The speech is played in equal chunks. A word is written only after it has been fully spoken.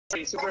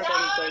super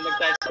funny story.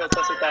 Nag-tricycle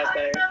pa si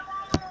tatay.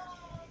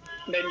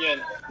 Then yun,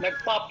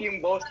 nag-pop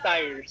yung both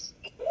tires.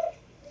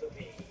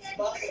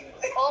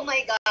 Oh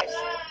my gosh.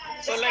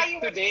 So like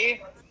today,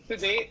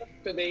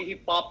 he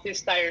popped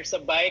his tire sa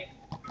bike.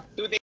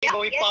 2 days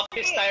ago, he popped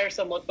his tire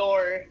sa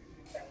motor.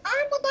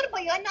 Motor ba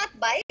yun? Not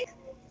bike?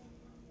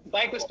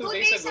 Bike was 2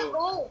 days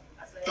ago.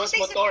 It was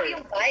 2 days motor. ago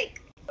yung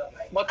bike.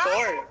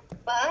 Motor.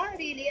 Ba?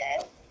 Really?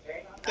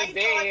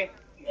 Today,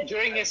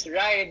 during his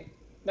ride,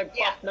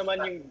 nag-pop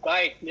naman yung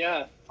bike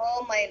niya.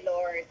 Oh my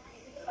Lord.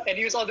 And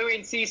he was all the way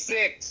in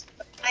C6.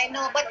 I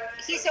know, but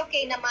he's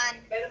okay naman.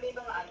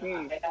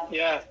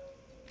 Yeah.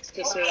 He's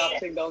just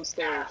relaxing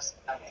downstairs.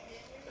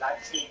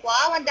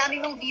 Wow, ang dami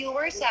mong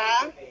viewers,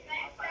 ha?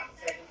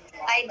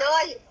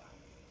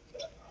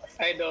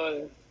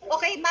 Idol.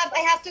 Okay, Mab,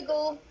 I have to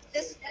go.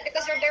 Just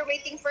because they're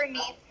waiting for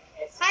me.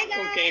 Hi,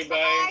 guys. Okay, bye.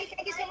 Bye.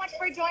 Thank you so much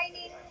for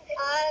joining.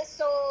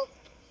 So,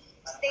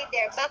 stay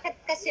there. Bakit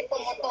kasi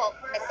pumutok?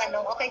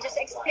 Nagtanong. Okay, just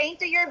explain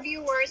to your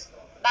viewers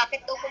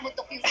bakit daw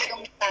pumutok yung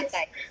gulong ni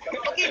tatay.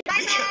 Okay,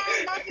 bye na.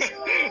 Love you.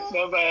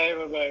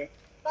 Bye-bye.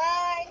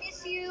 Bye.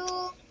 Miss you.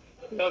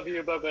 Love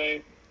you.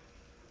 Bye-bye.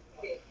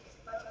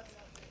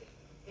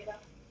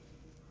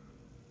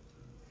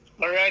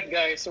 Alright,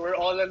 guys. So we're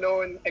all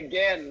alone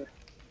again.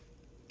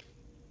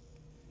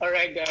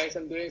 Alright, guys.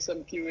 I'm doing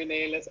some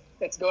Q&A.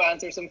 Let's go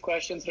answer some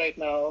questions right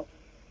now.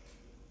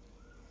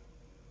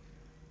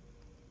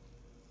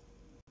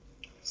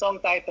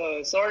 Song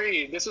title.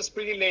 Sorry, this was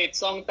pretty late.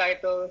 Song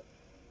title.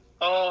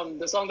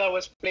 The song that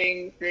was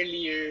playing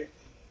earlier,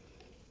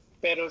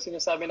 pero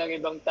sinasabi ng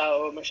ibang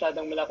tao,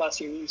 masyadong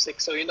malakas yung music,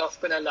 so in-off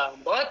ko na lang.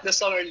 But the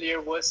song earlier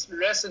was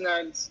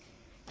Resonance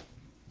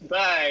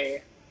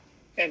by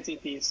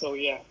NCT, so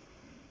yeah.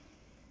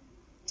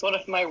 It's one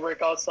of my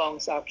workout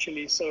songs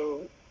actually,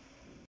 so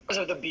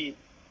because of the beat.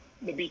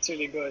 The beat's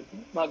really good.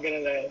 Not gonna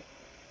lie.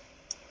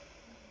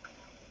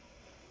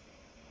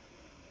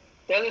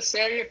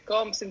 Teleserye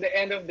comes in the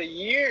end of the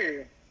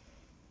year.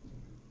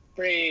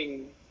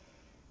 Spring.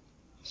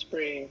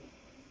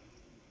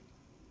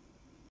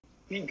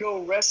 We go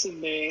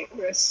resume.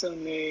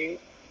 Alright,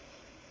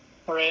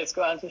 let's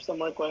go answer some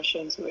more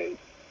questions. Wait.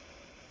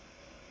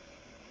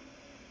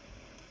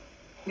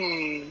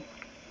 You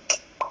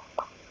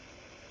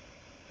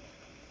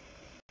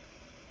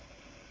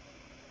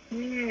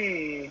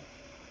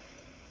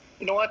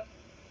know what?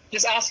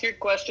 Just ask your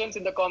questions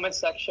in the comment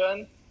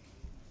section.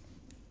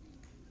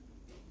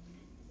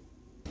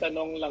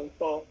 Tanong lang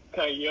to.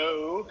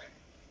 Kayo.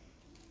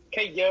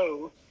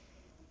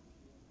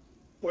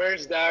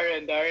 Where's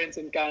Darren? Darren's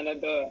in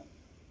Canada.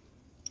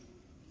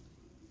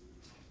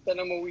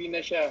 Sana umuwi na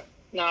siya.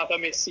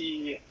 Nakakamiss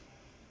si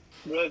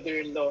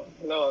brother-in-law.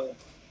 Lol.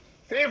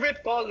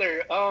 Favorite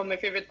color? My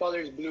favorite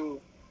color is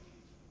blue.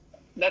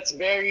 That's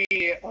very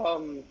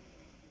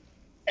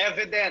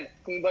evident.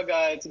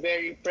 Kumbaga, it's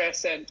very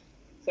present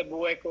sa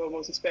buhay ko,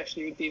 most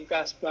especially with Team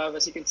Kasama.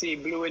 As you can see,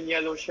 blue and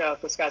yellow siya.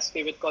 Because Kas's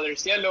favorite color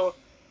is yellow.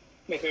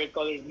 My favorite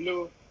color is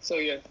blue. So,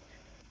 yeah.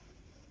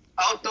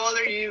 How tall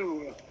are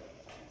you?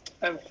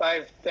 I'm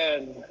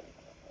 5'10".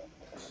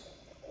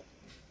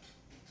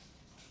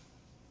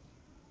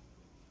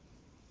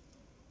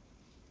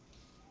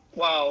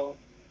 Wow.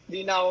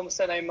 Di na ako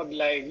sanay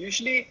mag-live.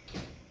 Usually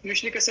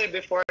kasi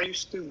before I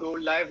used to go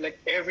live like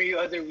every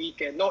other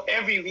weekend. No,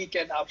 every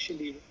weekend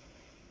actually.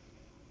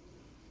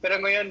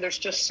 Pero ngayon, there's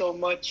just so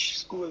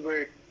much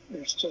schoolwork.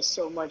 There's just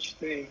so much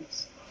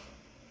things.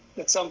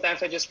 That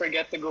sometimes I just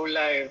forget to go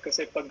live.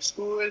 Kasi pag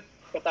school,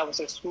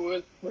 pagkatapos sa school,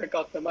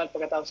 workout naman.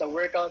 Pagkatapos sa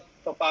workout,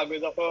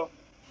 papagod ako.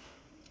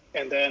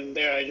 And then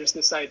there, I just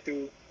decide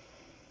to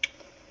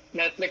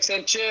Netflix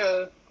and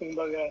chill.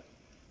 Kumbaga.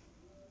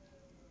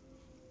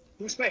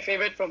 Who's my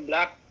favorite from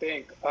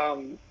Blackpink?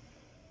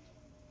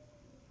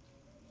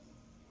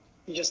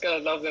 You just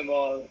gotta love them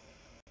all.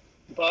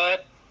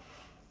 But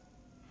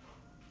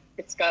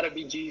it's gotta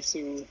be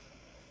Jisoo.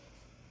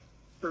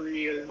 For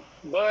real.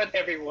 But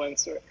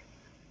everyone's right.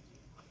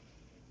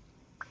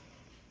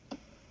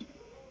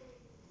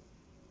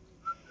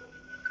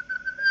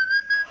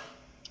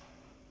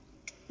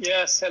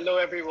 Yes, hello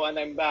everyone,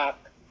 I'm back.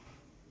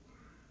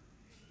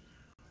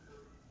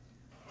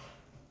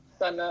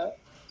 Sana,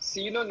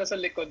 sino nasa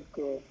likod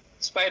ko?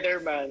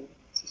 Spider-Man.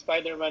 Si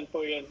Spider-Man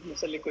po yan.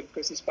 Nasa likod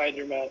ko si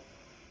Spider-Man.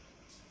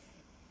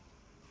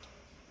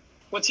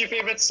 What's your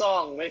favorite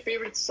song? My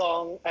favorite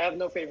song, I have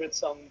no favorite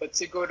song, but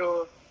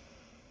siguro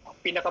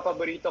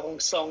pinaka-paborito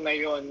kong song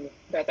ngayon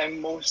that I'm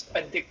most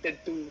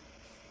addicted to,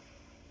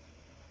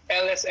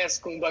 LSS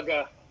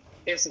kumbaga,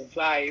 is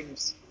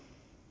Vibes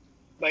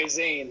by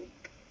Zayn.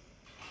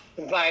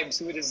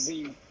 Vibes with a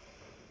Z.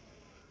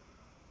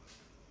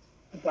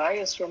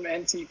 Bias from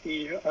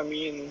NCT, I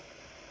mean,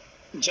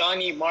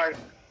 Johnny, Mark,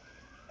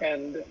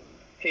 and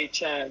Hey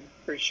Chan,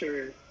 for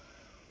sure.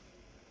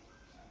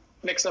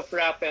 Mix of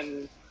rap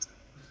and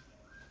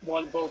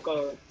one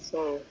vocal,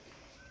 so.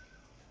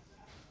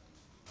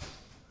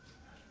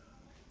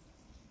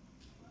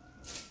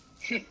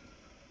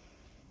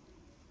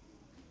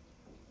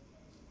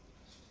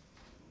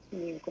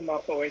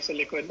 Kumapaway sa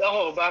likod.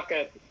 Ako,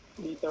 bakit?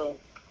 dito.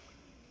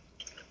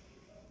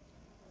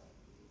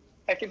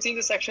 I can see in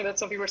the section that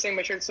some people are saying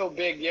my shirt's so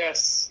big.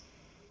 Yes.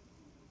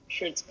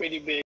 Shirt's pretty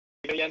big.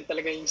 Yan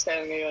talaga yung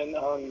style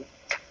ngayon.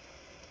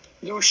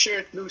 Loose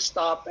shirt, loose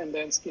top, and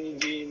then skinny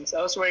jeans.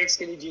 I was wearing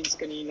skinny jeans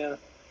kanina.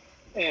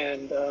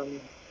 And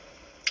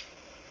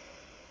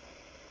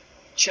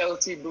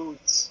Chelsea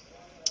boots.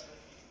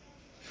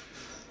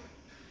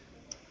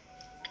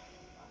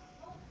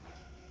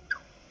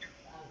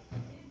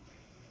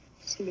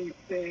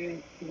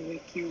 Sleeping,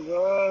 wake you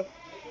up.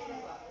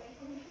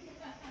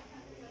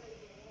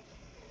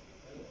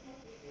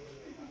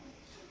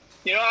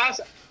 You know,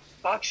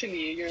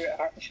 you're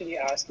actually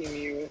asking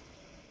me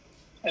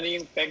ano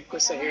yung peg ko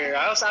sa hair.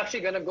 I was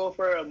actually gonna go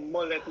for a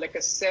mullet, like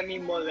a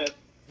semi-mullet,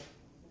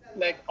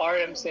 like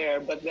RM's hair,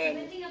 but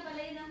then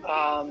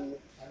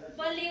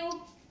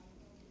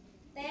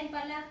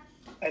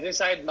I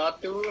decided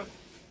not to,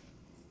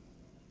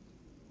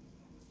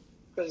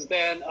 because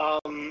then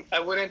I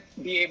wouldn't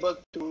be able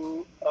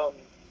to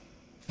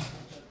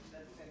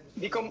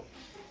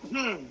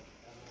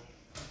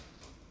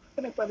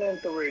ano pala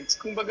yung words?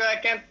 Kumbaga,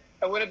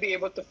 I wouldn't be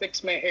able to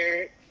fix my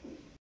hair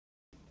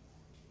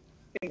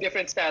in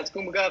different styles.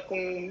 Kumbaga,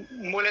 kung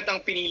mullet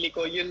ang pinili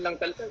ko, yun lang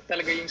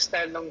talaga yung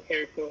style ng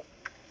hair ko.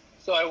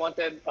 So I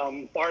wanted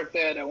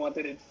parted, I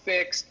wanted it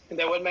fixed, and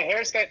then when my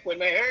hair is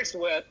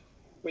wet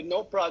with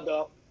no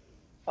product,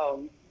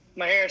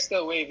 my hair is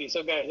still wavy.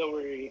 So guys, don't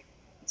worry,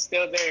 it's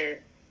still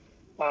there.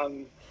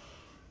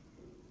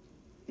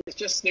 It's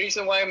just the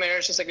reason why my hair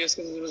is just like this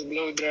because it was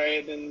blow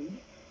dried, and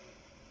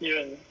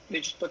yun,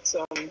 they just put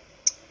some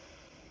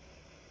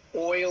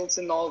oils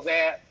and all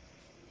that.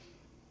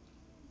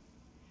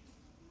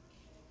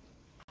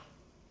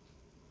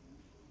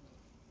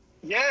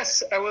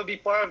 Yes, I will be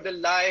part of the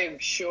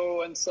live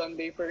show on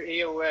Sunday for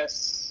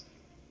AOS.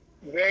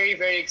 Very,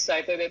 very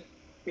excited.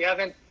 We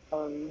haven't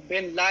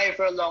been live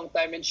for a long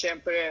time, and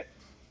syempre,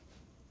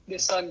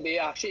 this Sunday,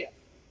 actually,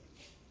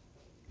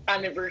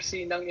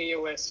 anniversary ng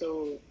AOS.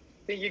 So,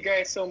 thank you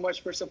guys so much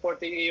for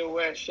supporting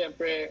AOS.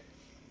 Syempre,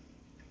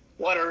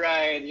 what a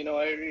ride. You know,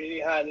 I really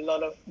had a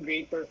lot of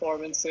great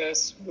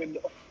performances with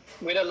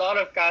a lot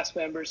of cast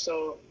members.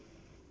 So,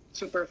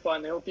 super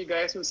fun. I hope you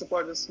guys will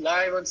support us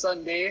live on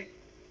Sunday.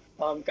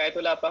 Kahit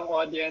wala pang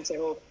audience, I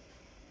hope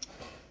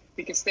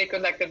we can stay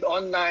connected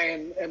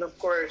online and of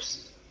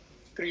course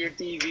through your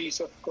TVs,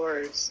 of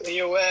course.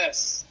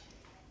 AOS.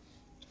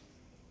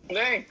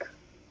 Blank.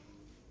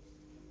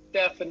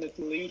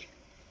 Definitely.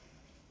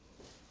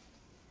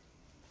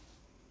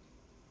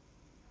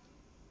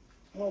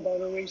 Oh, by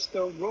the way,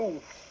 still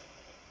room.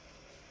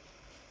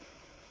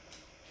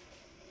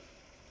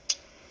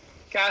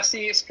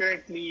 Cassy is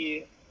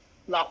currently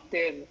locked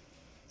in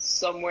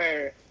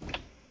somewhere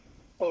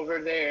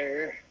over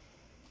there.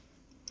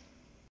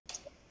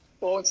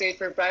 Won't say it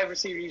for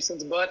privacy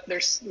reasons, but they're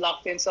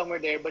locked in somewhere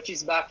there. But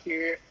she's back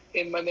here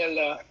in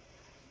Manila.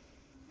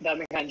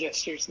 Daming hand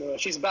gestures, no?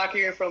 She's back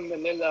here from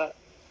Manila,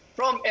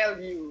 from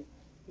LU.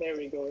 There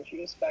we go.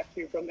 She was back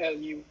here from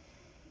LU.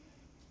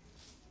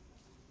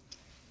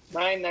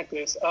 My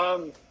necklace.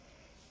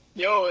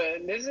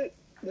 This is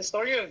the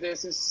story of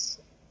this is.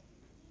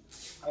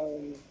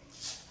 I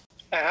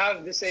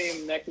have the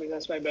same necklace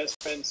as my best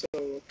friend,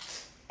 so.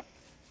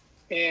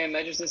 And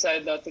I just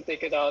decided not to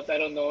take it out. I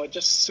don't know. It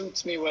just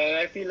suits me well.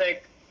 I feel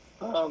like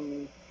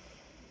when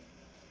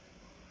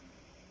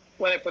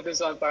I put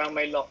this on, parang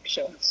may lock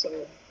siya. So,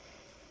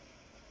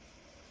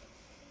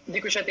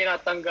 hindi ko siya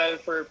tinatanggal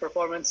for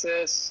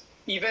performances.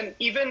 Even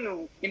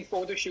in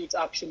photo shoots,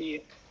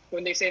 actually,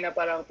 when they say na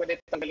parang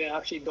pwede tanggalin, I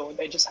actually don't.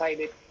 I just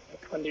hide it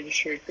under the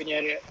shirt.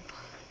 Kunyari,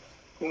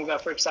 kung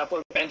for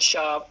example, bench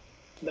shop,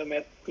 the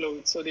Met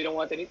clothes. So they don't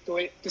want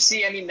to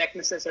see any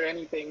necklaces or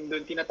anything.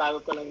 Doon tinatago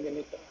ko lang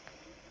ganito.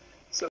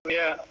 So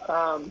yeah,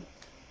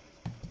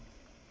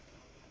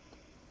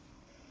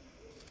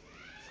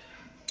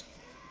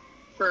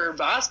 for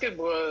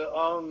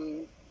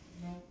basketball,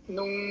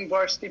 nung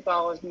varsity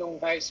pa ako nung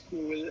high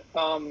school,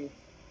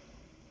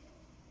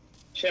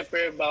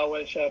 syempre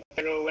bawal siya.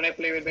 Pero when I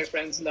play with my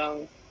friends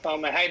lang,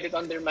 I hide it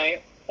under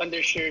my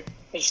undershirt.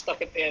 I just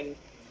tuck it in,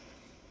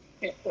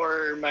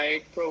 or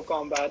my pro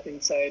combat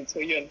inside.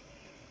 So yun.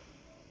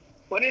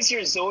 What is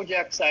your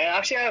zodiac sign?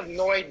 Actually, I have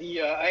no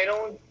idea.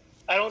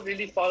 I don't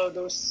really follow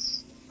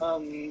those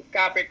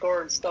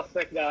Capricorn stuff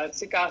like that.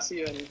 Si Cassy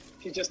yun.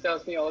 She just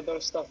tells me all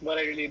those stuff, but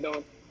I really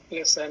don't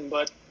listen.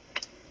 But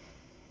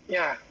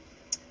yeah,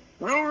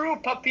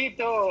 Ruru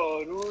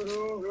Papito,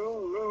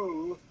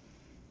 Ruru.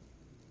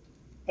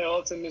 I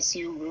also miss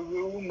you,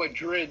 Ruru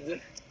Madrid.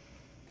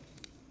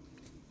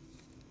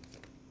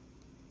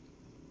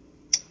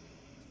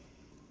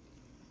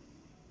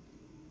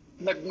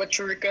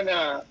 Nag-mature ka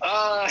na.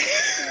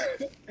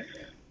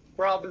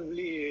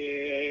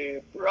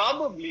 Probably.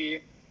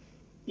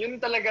 Yun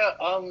talaga,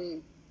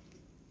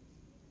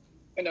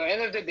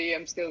 end of the day,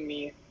 I'm still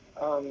me.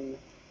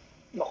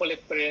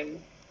 Makulit pa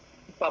rin.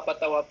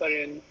 Papatawa pa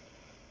rin.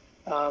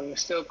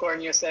 Still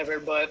corny as ever,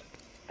 but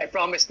I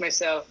promised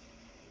myself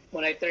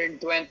when I turned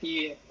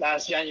 20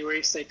 last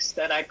January 6th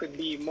that I could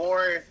be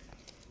more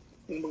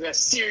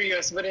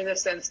serious, but in a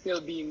sense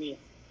still be me.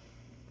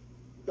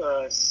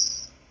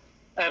 Because,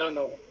 I don't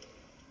know.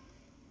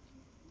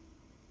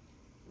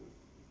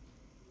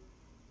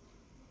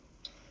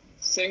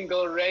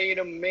 Single, ready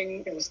to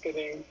ming. I'm just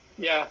kidding.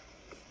 Yeah.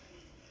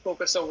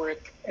 Focus on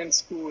work and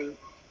school.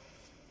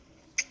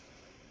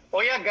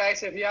 Oh yeah,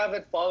 guys, if you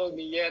haven't followed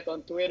me yet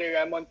on Twitter,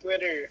 I'm on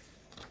Twitter.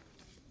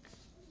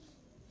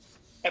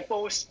 I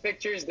post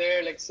pictures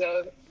there, like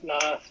I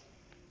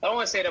don't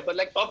want to say that, but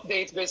like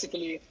updates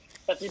basically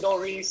that you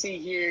don't really see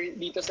here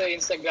dito sa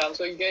Instagram.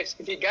 So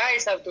if you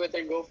guys have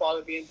Twitter, go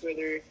follow me on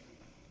Twitter.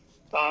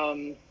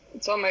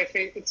 It's on my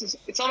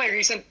it's on my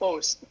recent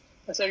post.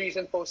 That's a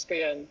recent post ko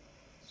yan.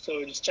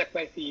 So just check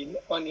my feed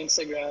on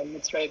Instagram.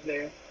 It's right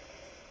there.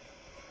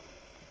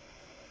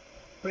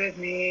 With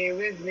me.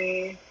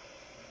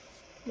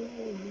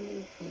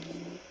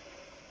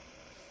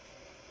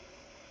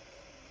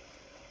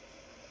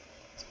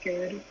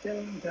 Get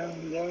it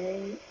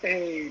down.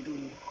 Hey,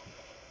 dude.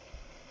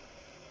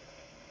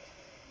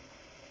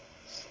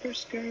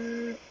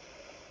 Skirt.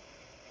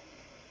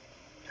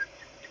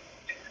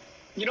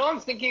 You know, I'm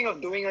thinking of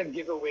doing a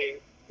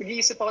giveaway.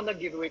 Nag-iisip ako ng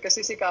giveaway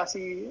kasi si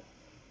Cassy,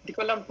 di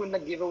ko alam kung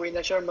nag-giveaway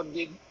na siya or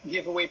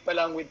mag-giveaway pa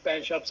lang with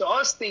pen shop. So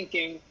I was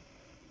thinking,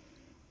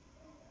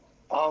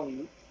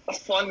 a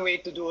fun way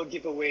to do a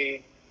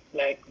giveaway.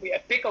 Like, I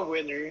pick a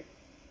winner,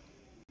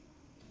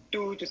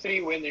 2 to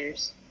 3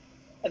 winners,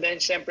 and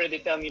then syempre they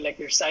tell me like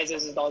your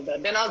sizes and all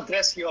that. Then I'll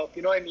dress you up,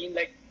 you know what I mean?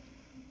 Like,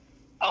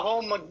 ako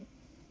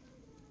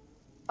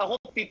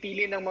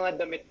pipili ng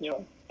mga damit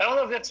nyo. I don't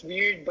know if that's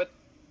weird, but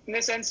in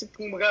a sense,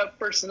 kung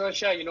personal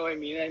siya, you know what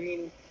I mean? I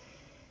mean,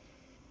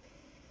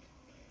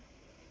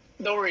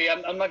 don't worry,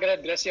 I'm not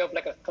gonna dress you up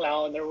like a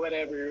clown or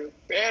whatever.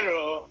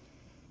 Pero,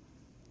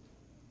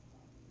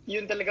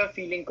 yun talaga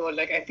feeling ko.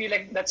 Like, I feel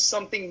like that's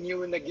something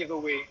new in the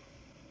giveaway.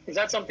 Is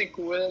that something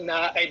cool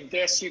na I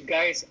dress you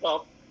guys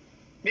up?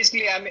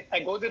 Basically, I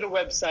go to the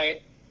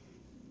website,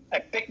 I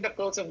pick the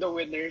clothes of the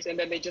winners, and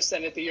then they just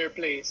send it to your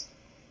place.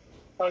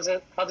 How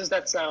does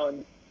that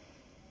sound?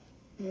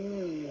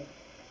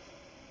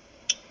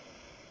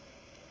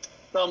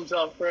 Thumbs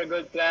up for a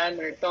good plan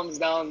or thumbs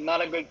down,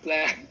 not a good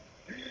plan.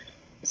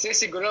 Kasi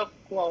siguro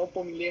kung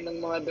ako pumili ng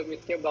mga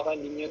damit niya, baka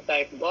hindi nyo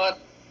type. But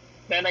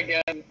then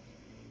again,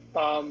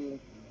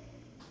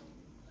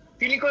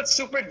 feeling ko it's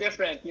super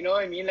different, you know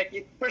what I mean?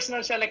 Like,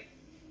 personal siya,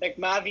 like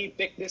Mavy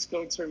picked these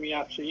clothes for me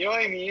actually, you know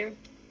what I mean?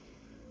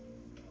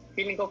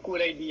 Feeling ko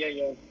cool idea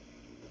yun.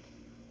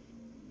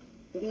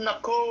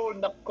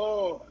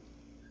 Nako.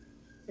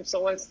 If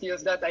someone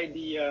steals that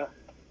idea,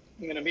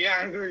 I'm gonna be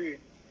angry.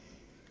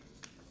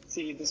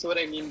 See, this is what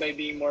I mean by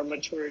being more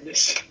mature.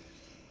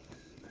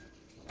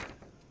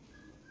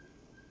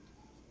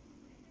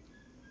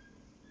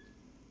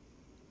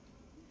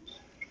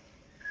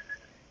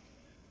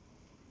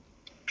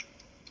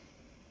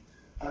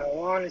 I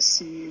wanna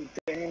see you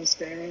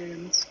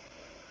dance.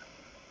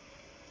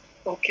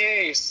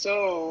 Okay,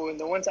 so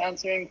no one's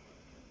asking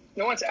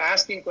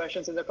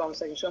questions in the comment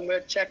section. So I'm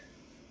gonna check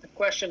the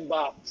question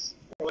box,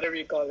 or whatever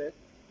you call it.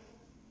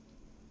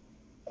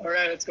 All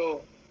right, let's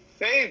go.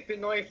 Fave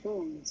Pinoy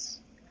foods.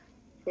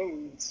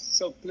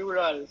 So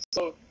plural.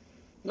 So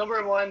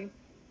number 1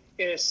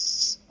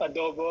 is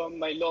adobo.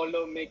 My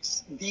lolo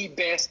makes the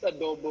best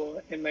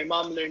adobo, and my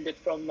mom learned it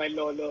from my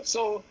lolo.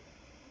 So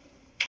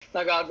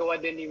nagagawa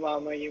din ni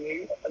mama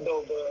yung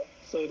adobo.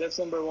 So that's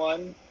number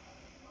 1.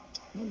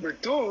 Number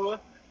 2,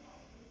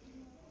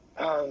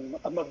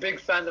 I'm a big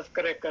fan of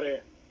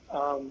kare-kare.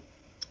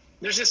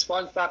 There's this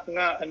fun fact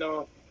nga,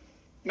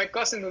 my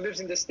cousin who lives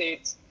in the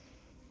States,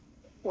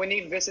 when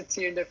he visits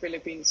here in the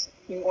Philippines,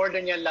 yung order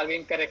niya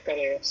laging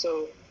kare-kare.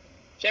 So,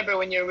 syempre,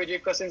 when you're with your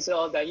cousins and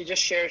all that, you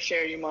just share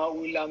yung mga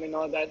ulam and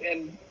all that.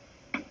 And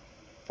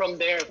from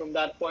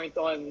that point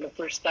on, the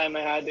first time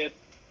I had it,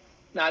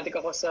 naadik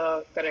ako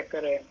sa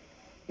kare-kare.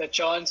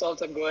 Lechon's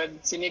also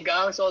good.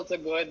 Sinigang's also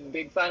good.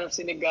 Big fan of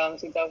sinigang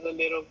since I was a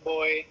little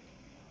boy.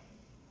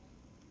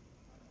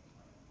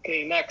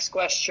 Okay, next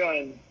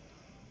question.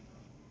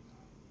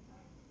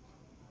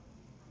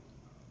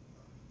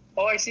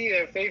 Oh, I see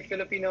there. Fave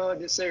Filipino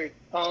dessert.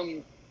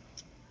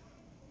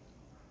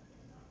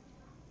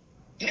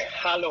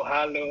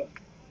 Halo-halo.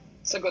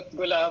 Sagot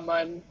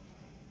gulaman.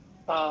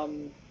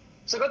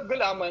 Sagot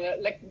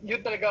gulaman. Like,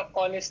 yun talaga,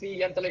 honestly,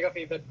 yan talaga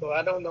favorite ko.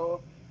 I don't know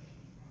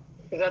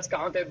if that's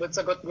counted, but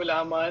sagot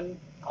gulaman.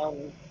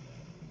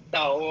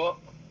 Tao.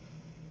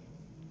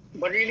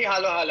 But really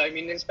halo-halo. I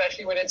mean,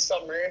 especially when it's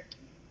summer,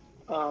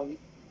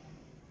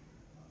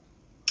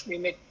 we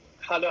make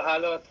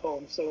halo-halo at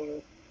home.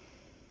 So,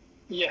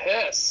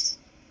 yes.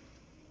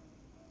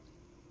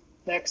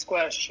 Next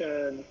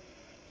question.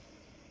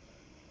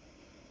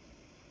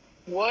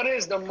 What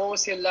is the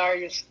most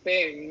hilarious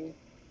thing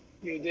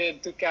you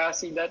did to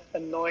Cassy that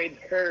annoyed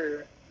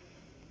her?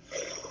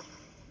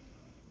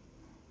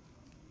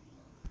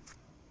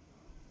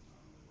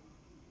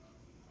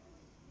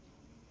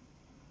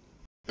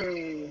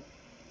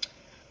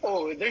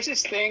 Oh, there's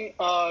this thing.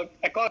 I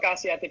call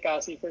Cassy Ate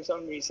Cassy for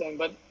some reason,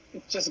 but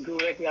it just grew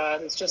like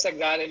that. It's just like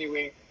that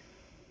anyway.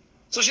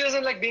 So she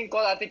doesn't like being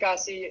called Ate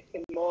Cassy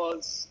in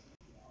malls,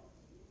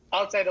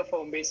 outside of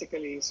home,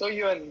 basically. So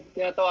yun,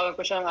 tinatawagan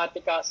ko siyang Ate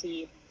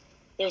Cassy.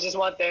 There was this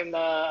one time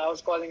na I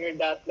was calling her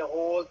that the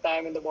whole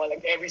time in the mall,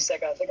 like every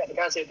second. I was like, Ate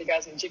Cassy, Ate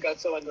Cassy, and she got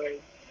so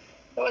annoyed.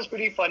 That was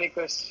pretty funny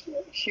because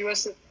she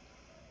was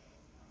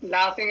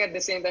laughing at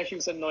the same time she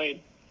was annoyed.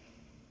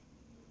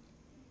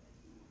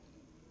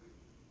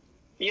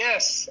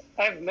 Yes,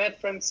 I've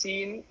met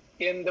Francine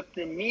in the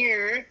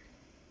premiere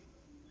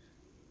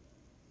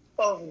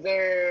of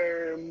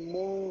her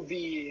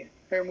movie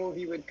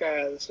with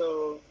Kyle.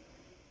 So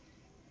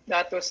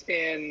that was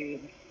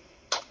in,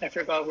 I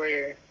forgot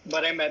where,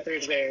 but I met her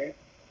there.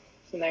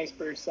 She's a nice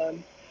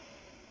person.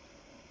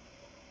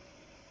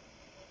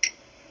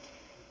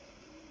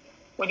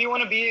 What do you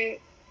want to be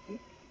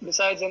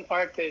besides an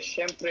artist?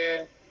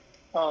 Syempre,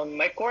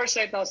 my course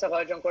right now sa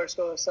college, ang course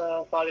ko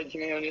sa college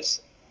ngayon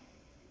is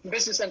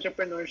business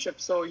entrepreneurship.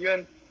 So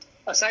yun,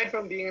 aside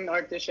from being an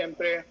artist,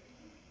 syempre,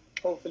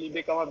 hopefully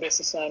become a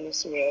businessman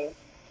as well.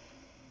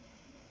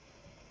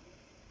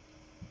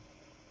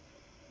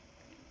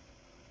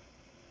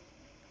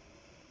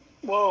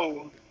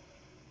 Whoa.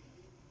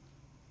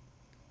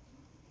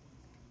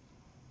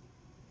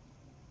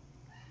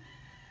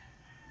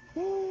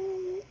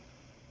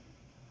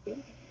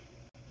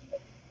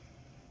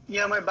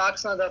 Yeah, my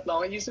back's not that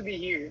long. It used to be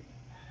here.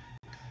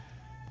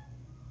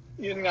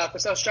 Yun nga,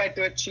 because I was trying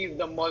to achieve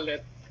the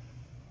mullet.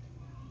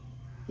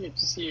 Which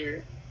is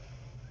here.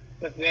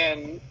 But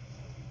then,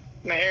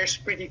 my hair's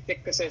pretty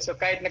thick kasi. So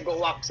kahit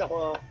nag-wax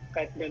ako,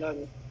 kahit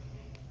ganun,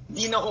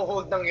 di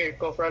na-hold ng hair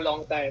ko for a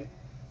long time.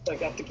 So I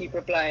have to keep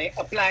applying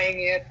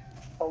it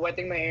or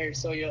wetting my hair.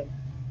 So yun.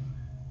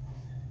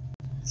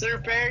 Sir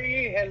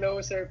Perry,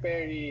 hello Sir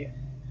Perry.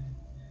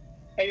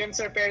 Ayun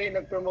Sir Perry,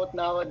 nag-promote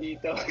na ako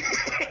dito.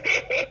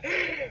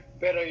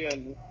 Pero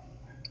yun.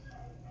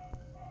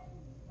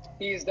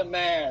 He's the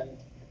man.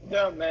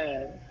 The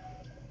man.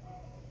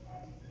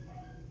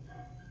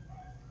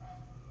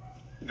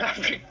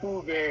 Maverick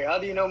Pooh Bear. How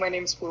do you know my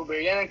name's Pooh Bear?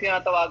 Yan ang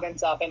tinatawagan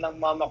sa akin ng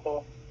mama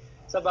ko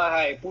sa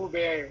bahay. Pooh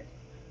Bear.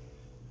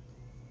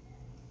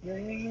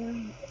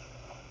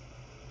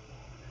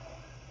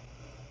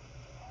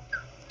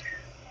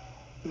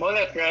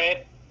 Mullet,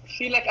 right?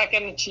 Feel like I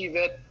can achieve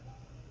it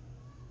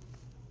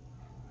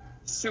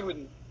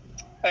soon.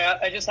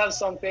 I just have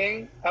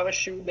something. I have a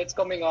shoot that's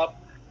coming up.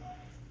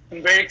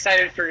 I'm very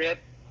excited for it.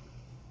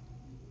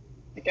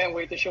 I can't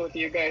wait to show it to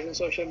you guys on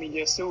social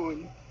media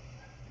soon.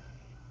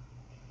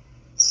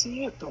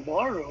 See you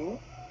tomorrow.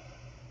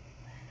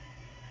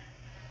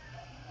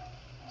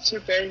 Sir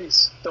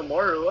Perry's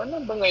tomorrow.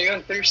 Ano ba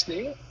ngayon?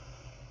 Thursday?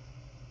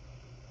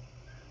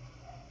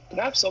 I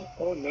have some.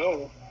 Oh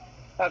no.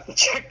 I have to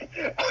check.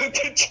 I have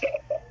to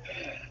check.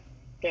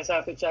 Guess I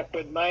have to check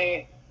with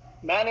my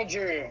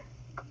manager.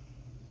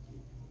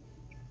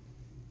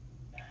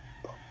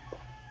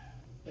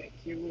 Like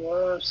you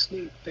are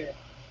sleeping.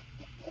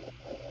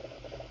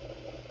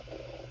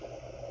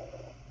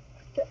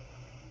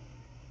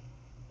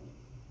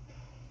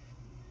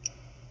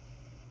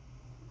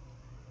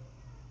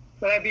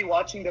 Will I be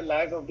watching the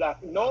live of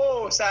Black?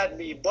 No,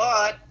 sadly,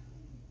 but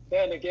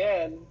then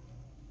again,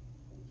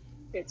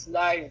 it's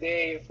live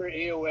day for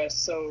AOS,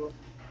 so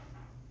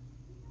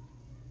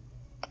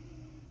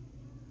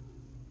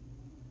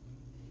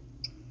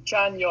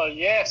Chanyol,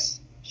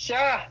 yes,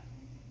 siya.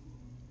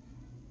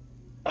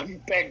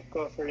 Ang peg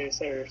ko for this,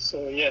 sir.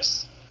 So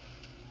yes.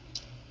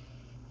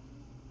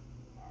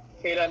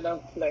 Kailan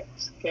ang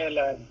flex?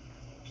 Kailan?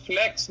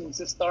 Flex needs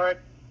to start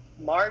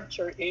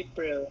March or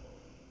April.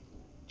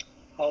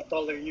 How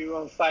tall are you?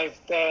 I'm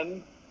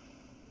 5'10".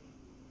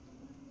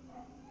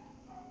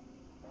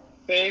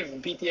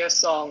 Fave BTS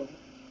song.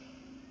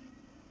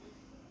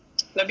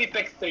 Let me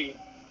pick 3.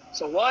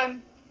 So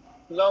 1,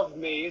 Love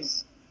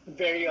Maze,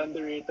 very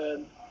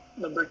underrated.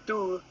 Number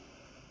 2,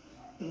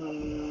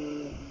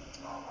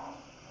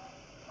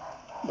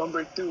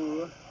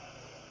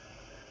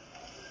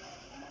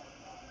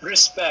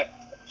 Respect,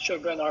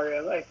 Shogun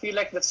RM. I feel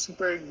like that's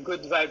super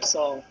good vibe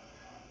song.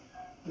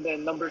 And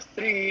then number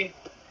 3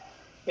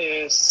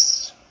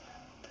 is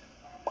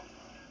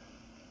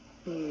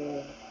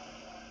number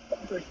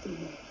 3.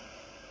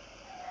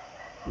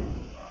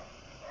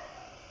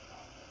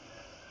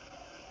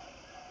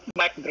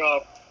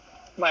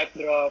 Mic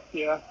drop,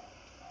 yeah.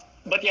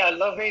 But yeah,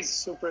 Love is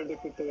super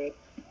addicted to it.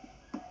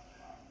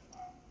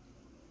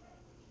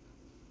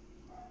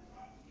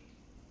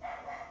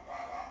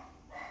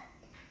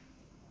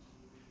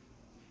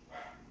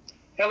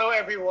 Hello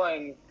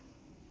everyone.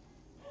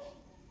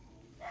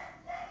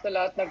 Sa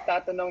lahat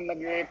nagtatanong,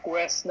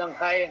 nagre-request ng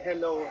hi and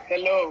hello.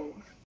 Hello.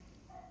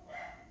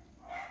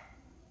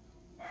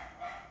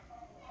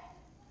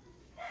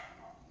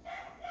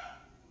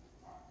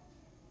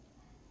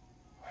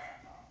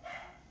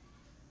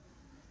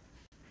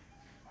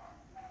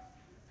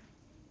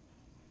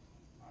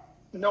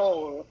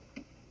 No,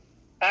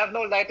 I have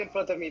no light in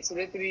front of me. It's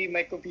literally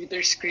my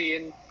computer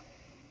screen.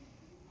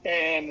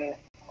 And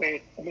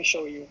wait, let me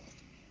show you.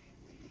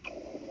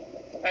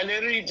 I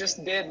literally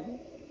just did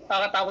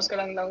Kakatapos ko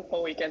lang ng,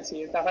 oh, we can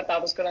see.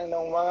 Kakatapos ko lang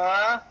ng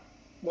mga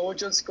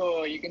modules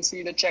ko. You can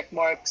see the check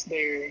marks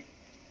there.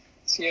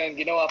 So yan,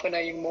 ginawa ko na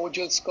yung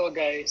modules ko,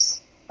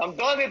 guys. I'm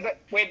done with,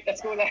 wait,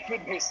 let's go live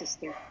with my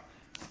sister.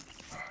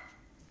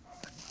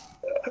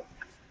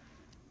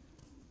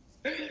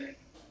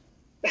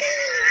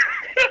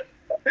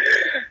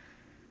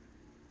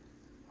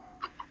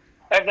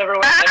 I've never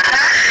went.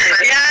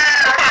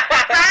 Yeah!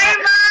 Hi,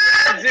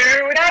 Mom!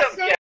 Zero with That's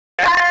them. it.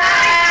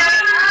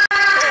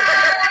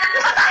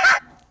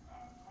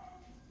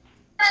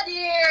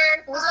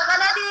 Dear! Puso ka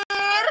na,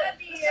 dear!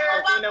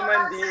 Okay naman,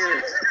 dear.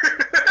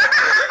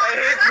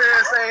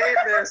 I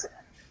hate this.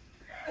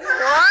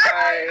 What?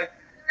 Hi.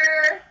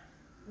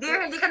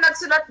 Dear, hindi ka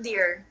nagsulat,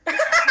 dear.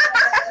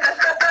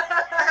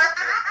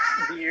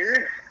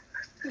 Dear?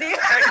 Dear?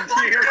 Hi,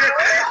 dear.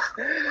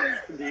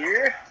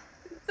 Dear?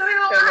 Sabi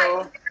mo,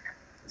 Hello. hi.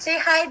 Say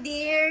hi,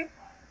 dear.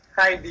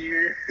 Hi,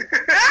 dear.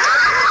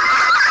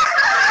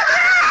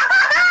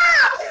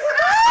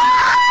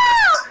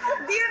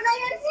 Dear na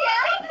yan siya.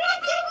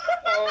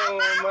 Oh,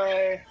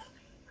 my.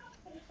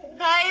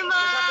 Hi,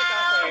 Ma.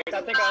 Is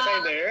Ate Kakay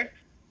there?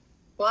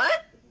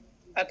 What?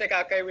 Ate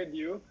Kakay with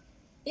you?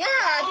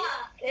 Yeah.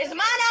 There's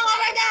Manang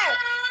over there.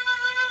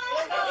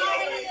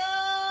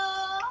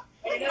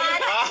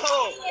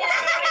 Wow.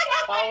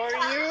 How are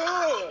you?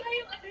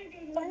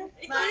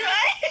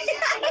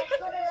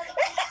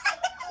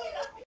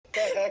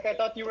 I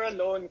thought you were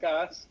alone,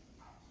 Cass.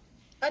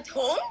 At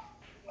home?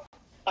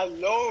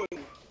 Alone?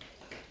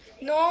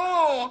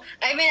 No.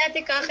 I'm in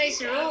Ate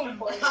Kakay's room.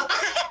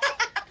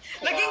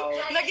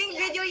 Naging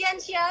video yan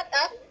siya.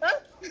 Huh?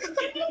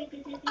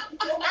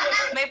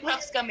 May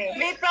props kami.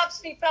 May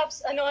props.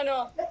 Ano.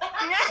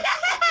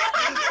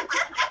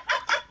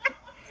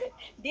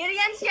 Dear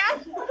yan siya.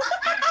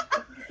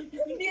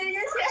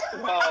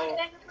 Wow.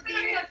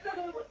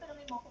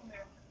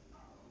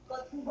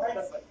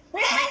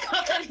 May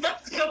cotton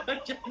nuts ka ba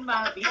dyan,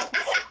 Mavy?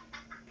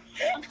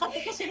 Ang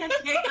kati kasi ng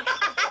cake.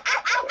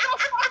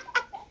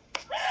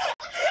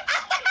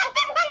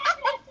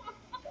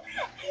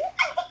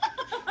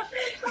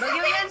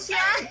 Bagyo yan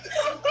siya.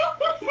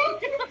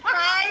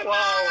 Hi, Wow.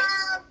 Mom.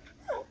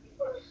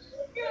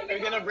 You're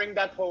gonna bring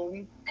that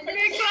home?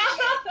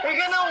 We're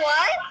gonna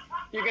what?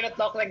 You're gonna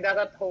talk like that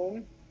at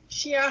home?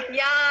 Siya.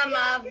 Yeah,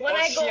 Mom. When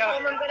I go siya.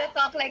 home, I'm gonna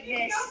talk like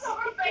this.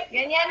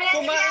 Ganyan yan siya.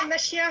 Kumain na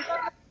siya.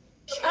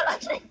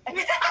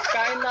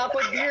 Kain na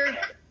ako, dear.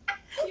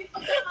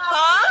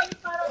 Huh?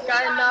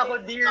 Kain na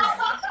ako, dear.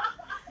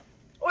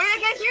 Wait, I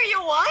can't hear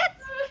you. What?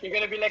 You're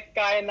gonna be like,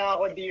 kain na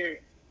ako,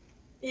 dear.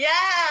 Yeah,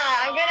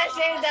 I'm gonna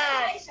say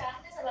that.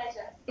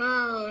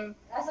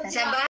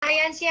 Nasa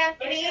bahayan siya.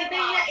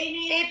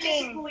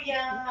 Taping.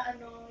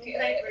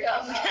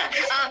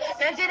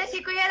 Nandiyan na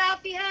si Kuya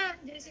Rafi, ha?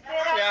 Nandiyan na si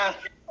Kuya Rafi. Yeah.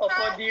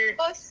 Opo, dear.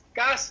 Boss.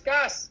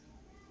 Cass.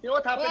 You know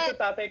what happened What? to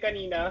tatay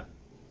kanina?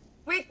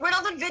 Wait, we're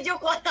not on video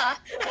call, ha?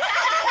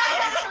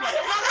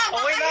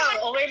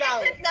 Okay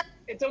lang.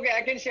 It's okay.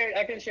 I can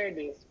share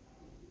this.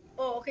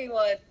 Oh, okay,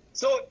 what?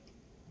 So,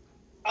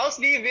 I was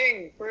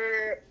leaving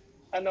for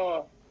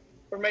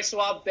my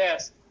swab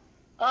test.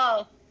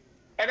 Oh.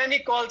 And then he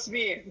calls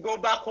me, go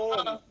back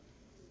home.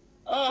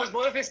 Because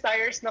both of his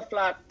tires na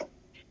flat.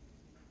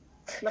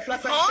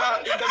 Na-flat lang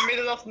siya in the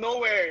middle of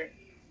nowhere.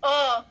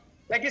 Oh.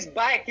 Like his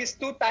bike, his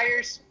two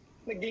tires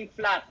naging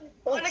flat.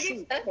 Oh,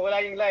 naging shoot. flat? Nawala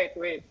yung light.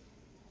 Wait.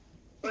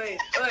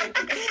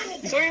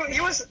 So he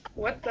was,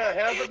 what the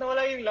hell? Ba't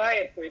nawala yung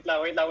light? Wait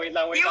lang. He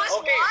was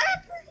Okay.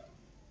 what?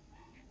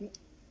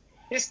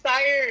 His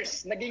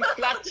tires, naging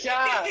flat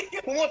siya.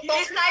 Pumutok.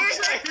 His tires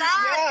are flat.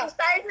 Yeah. His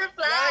tires are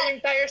flat. Yeah,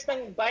 yung tires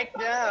ng bike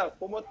niya.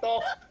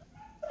 Pumutok.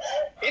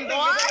 In the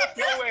middle of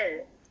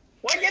nowhere.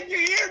 Why can't you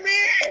hear me?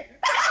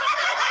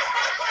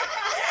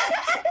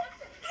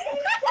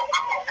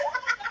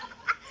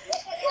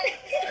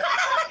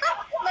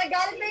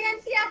 Nagalit na yan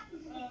siya.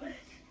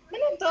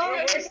 Ano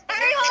to?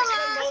 Ay,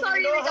 sorry.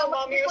 You know how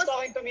mommy was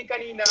talking to me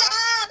kanina?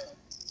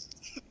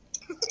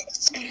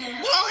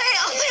 Okay,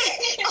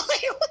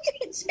 what are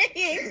you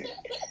saying?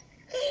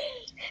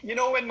 You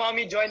know when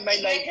mommy joined my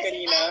live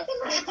kanina?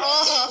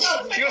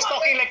 Oh. She was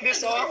talking like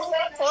this, oh.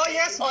 Oh,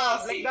 yes,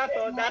 mom. Like that,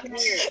 oh. That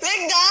here.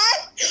 Like that?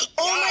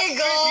 Oh my You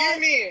God. hear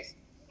me?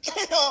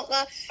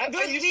 Kaloka. I'm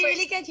Dude, we used to-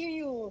 really can't hear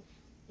you.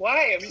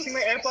 Why? I'm using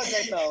my AirPods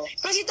right now.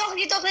 Because you talk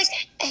like,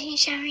 ay,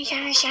 sorry.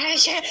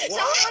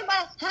 Someone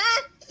ba? Ha?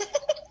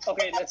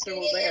 Okay, let's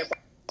remove my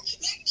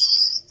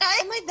AirPods.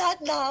 Am I that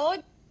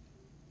loud?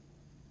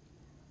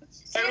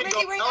 There we Ready,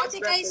 go. we're Now not, it's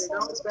guys. better.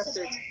 Now it's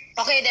better.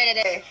 Okay,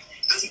 there.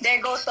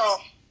 There, go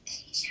talk.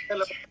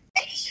 Hello.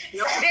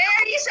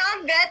 There, you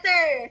sound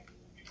better.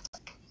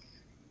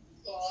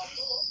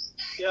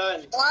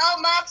 Yan. Wow,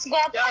 Max,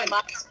 guwapo. Yan.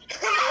 Max.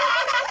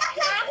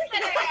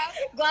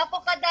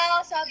 Guwapo ka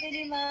daw, sabi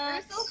ni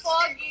Max. You're so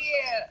foggy.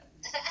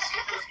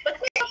 Ba't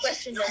may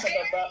question na sa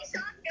baba?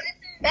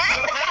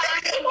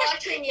 I'm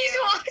watching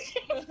you.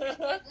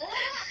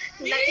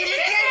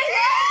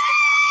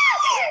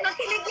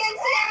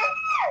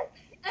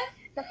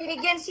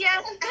 Nakilig yan siya.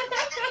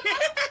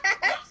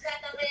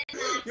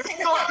 You're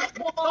so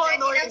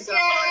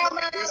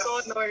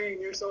so annoying.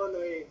 You're so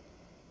annoying.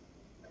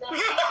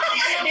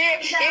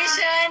 You're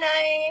so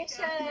annoying.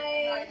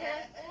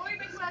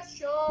 Big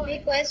question.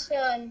 Big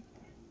question.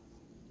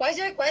 Why is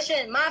there a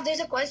question? Mav, there's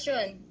a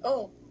question.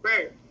 Oh.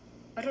 Where?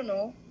 I don't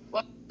know.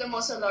 What's the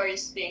most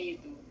hilarious thing you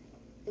do?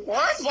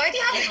 What? Why do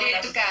you have You to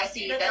did to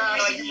Cassy that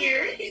annoyed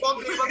you.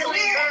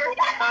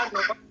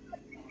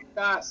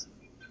 Cass.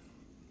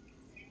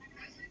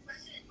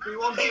 We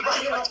won't be able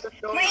to watch the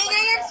show.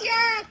 Maingay yan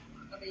siya!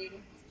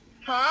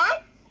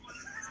 Huh?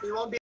 We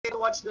won't be able to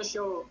watch the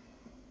show.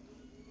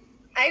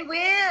 I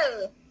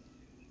will.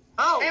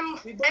 How? I'm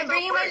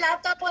bringing my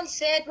laptop on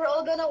set. We're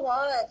all gonna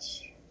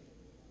watch.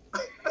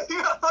 How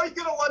are you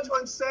gonna watch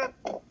on set?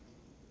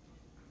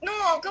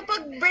 No,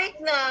 kapag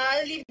break na,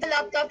 I'll leave the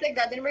laptop like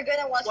that, then we're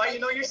gonna watch. Why, you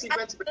know your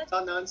sequence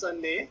breakdown on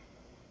Sunday?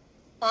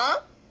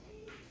 Huh?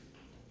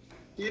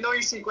 You know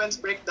your sequence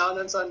breakdown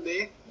on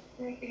Sunday?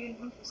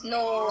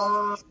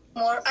 No.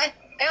 More.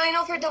 I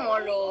know for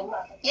tomorrow.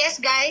 Yes,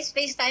 guys.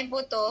 FaceTime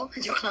po to.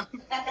 Joke lang.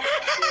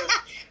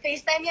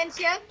 FaceTime yan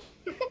siya.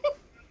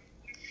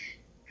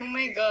 Oh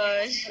my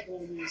gosh.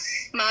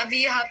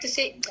 Mavy, you have to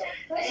say...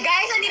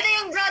 Guys, andito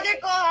yung brother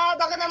ko, ha?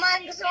 Baka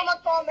naman gusto mo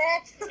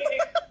mag-comment.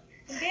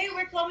 Hindi,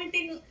 we're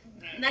commenting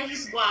na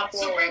he's guwapo.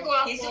 Super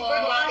guwapo. He's super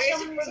guwapo. He's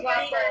super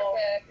guwapo.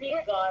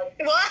 Thank God.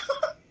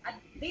 Wow!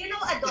 Do you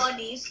know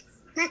Adonis?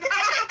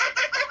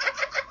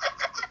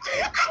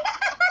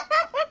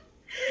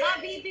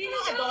 Mabi, do you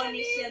know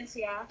Adonis yan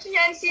siya?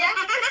 Yan siya.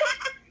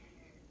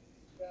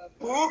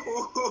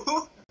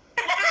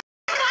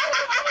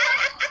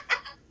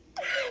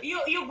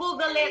 You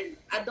Google it,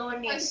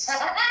 Adonis.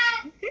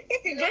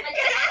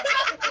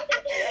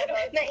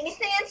 Nainis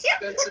na yan siya.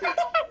 That's it.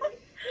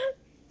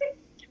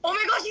 Oh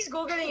my gosh, he's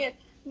Googling it.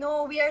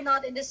 No, we are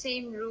not in the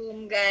same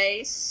room,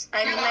 guys.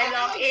 I mean, I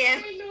lock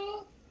in.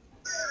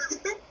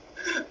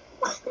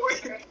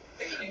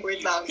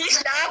 Wait lang. He's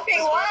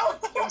laughing. Wow!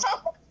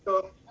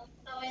 So,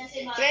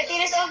 20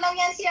 years old lang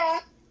yan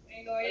siya.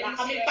 Wala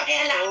kaming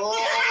pakialam. oh.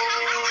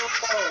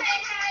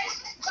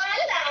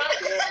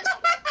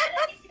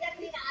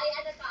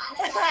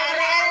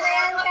 Ano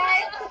yan,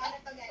 guys?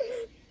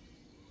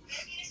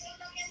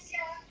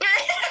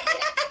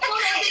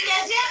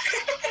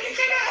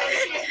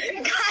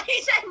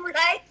 Guys, I'm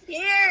right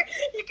here.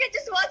 You can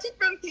just watch it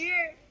from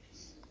here.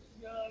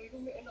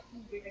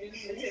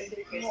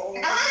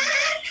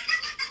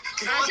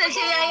 Asan si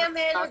Yaya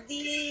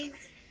Melody?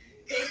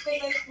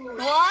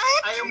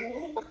 What?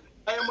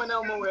 Ayaw mo na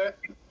umuwi.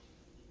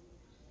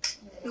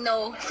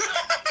 No.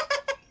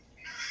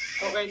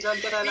 Okay, dyan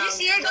ka na lang. Did you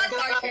see I got Dyan ka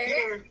na darker?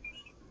 here.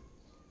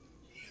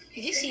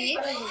 Did you see?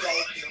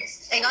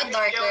 I got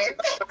darker.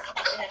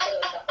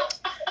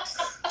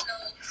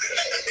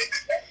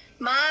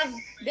 Mav,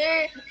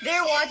 they're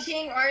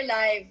watching our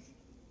live.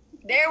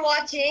 They're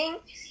watching,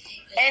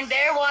 and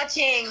they're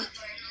watching.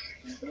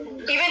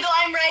 Even though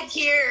I'm right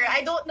here,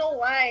 I don't know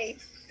why.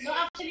 No,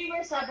 actually,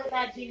 we're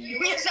sabotaging you.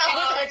 We're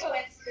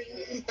sabotaging.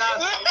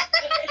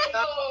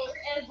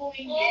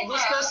 Elbowing you.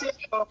 Kamusta si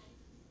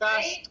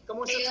Cass?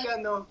 Kamusta si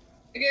ano?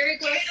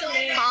 Nag-request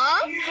kami.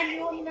 Huh?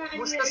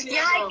 Kamusta si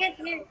Yeah, I ano? can't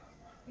hear.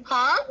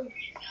 Huh?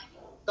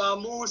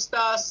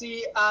 Kamusta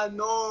si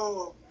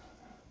ano?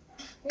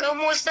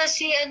 Kamusta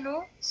si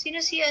ano? Sino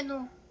si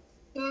ano?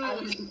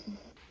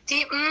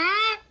 Si,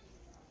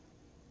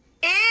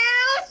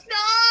 Ew,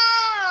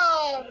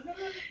 stop!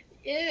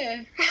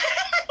 Yeah.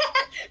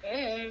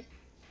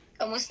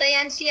 Kamusta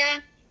yan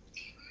siya?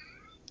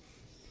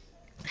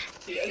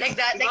 Like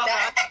that, like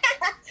that.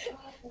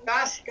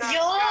 Cass.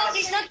 Yo,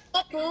 he's not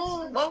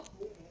po. Wow.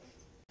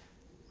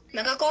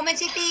 Nagka-comment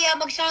si Tia.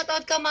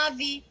 Mag-shoutout ka,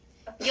 Mavi.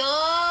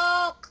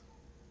 Yok!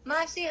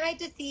 Mav, say hi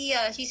to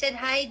Tia. She said,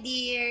 hi,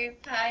 dear.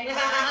 Hi.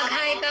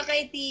 Mag-hi ka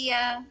kay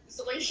Tia.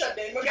 Gusto ko yung siya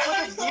din.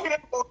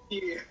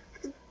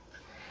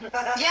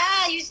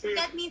 Yeah,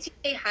 that means you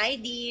say, hi,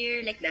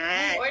 dear. Like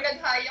that. Or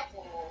nag-hi ako.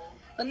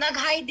 O,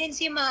 nag-hi din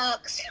si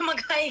Max.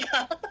 Mag-hi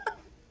ka.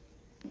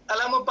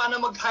 Alam mo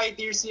paano mag-hi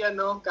dear si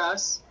ano,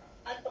 Cass?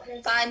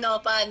 Paano?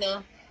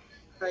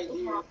 Hi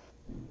dear.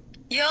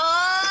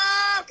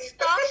 Yok!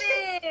 Stop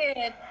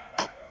it!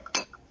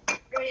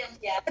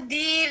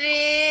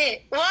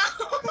 Kadiri!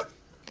 Wow!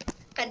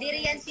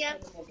 Kadiri yan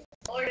siya.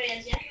 Order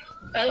yan siya?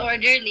 I'll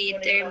order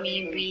later,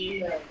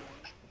 maybe.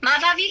 Mav,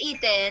 have you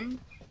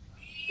eaten?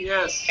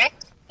 Yes.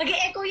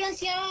 Nag-echo yan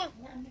siya.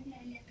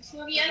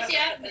 Sorry yan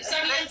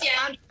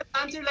siya.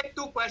 Answer like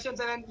 2 questions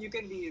and then you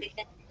can leave.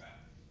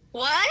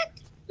 What?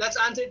 Let's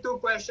answer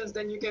 2 questions,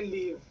 then you can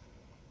leave.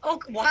 Oh,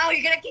 wow,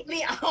 you're gonna kick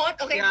me out?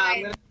 Okay, Yeah, I'm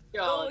fine. gonna kick you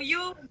So, out.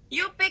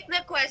 you pick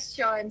the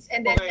questions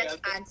and then Okay, let's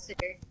okay. answer.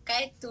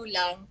 Kahit 2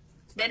 lang.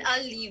 Then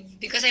I'll leave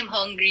because I'm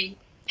hungry.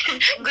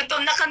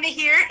 Gutom na kami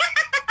here.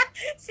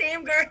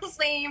 Same girl,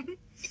 same.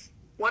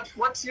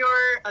 What's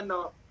your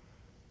ano?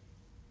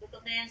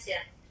 Gutom na yan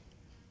siya.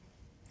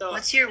 So,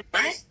 What's your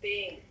what?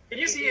 did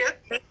you see it?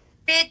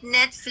 Favorite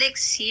Netflix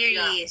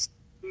series?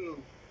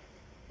 Hmm.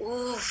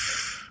 Oof.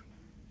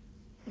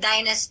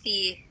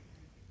 Dynasty.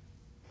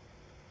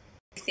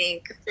 I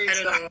think. I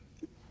don't know.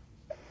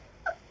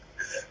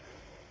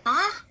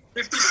 Huh?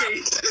 50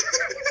 Shades.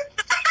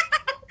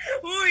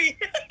 Uy!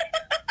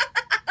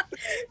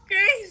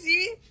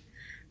 Crazy!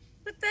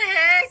 What the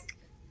heck?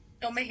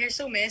 Oh, my hair's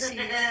so messy.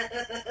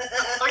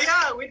 Oh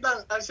yeah, wait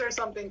lang. I'll share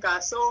something,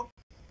 Cass. So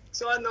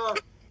ano,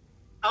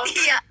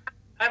 Yeah.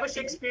 I have a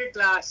Shakespeare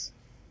class.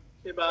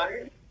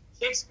 Diba?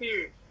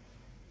 Shakespeare.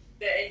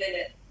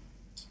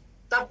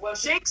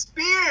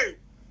 Shakespeare!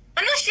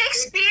 Ano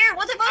Shakespeare?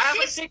 What I about have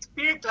a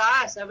Shakespeare?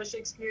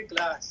 Shakespeare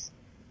class.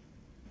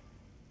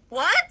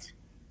 What?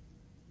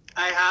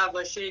 I have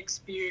a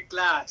Shakespeare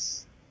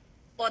class.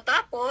 O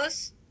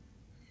tapos?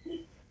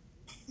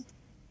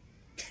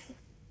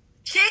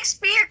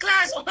 Shakespeare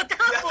class! O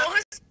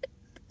tapos?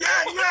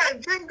 Yeah,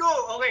 bingo!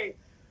 Okay.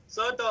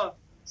 So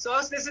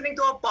I was listening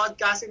to a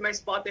podcast in my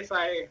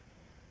Spotify.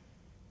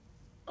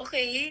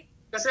 Okay.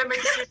 Kasi may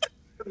teachers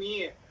to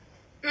me.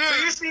 So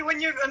usually when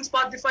you're on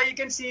Spotify, you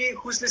can see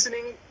who's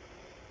listening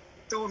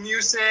to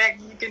music.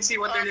 You can see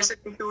what they're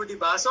listening to,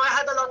 diba? So I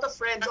had a lot of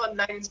friends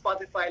online in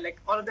Spotify. Like,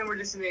 all of them were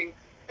listening.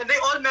 And they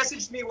all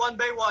messaged me one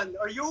by one.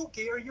 Are you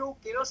okay? Are you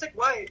okay? And I was like,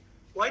 why?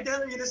 Why the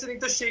hell are you listening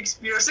to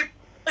Shakespeare? I was like,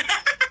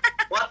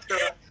 what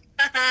the?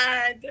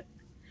 God.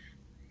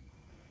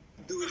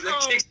 Dude,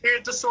 like Shakespeare,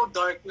 it was so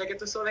dark. Like,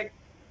 it was so like,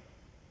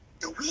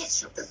 the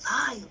witch of the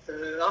lie.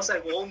 I was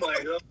like, oh my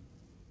god.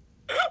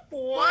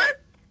 What?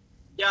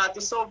 Yeah, it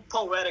was so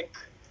poetic.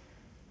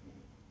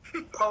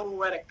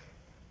 Poetic.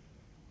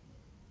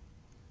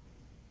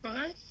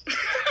 What?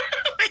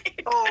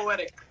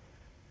 Poetic.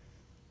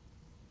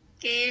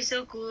 Okay, you're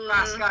so cool.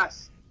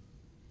 Kas.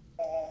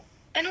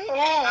 Anong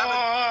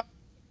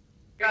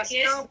Kas,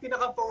 sino ang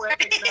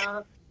pinaka-poetic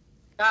na...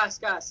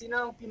 Kas,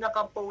 sino ang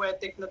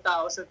pinaka-poetic na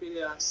tao sa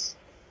Pinas?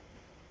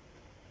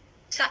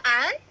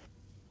 Saan?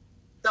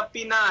 Sa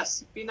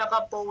Pinas.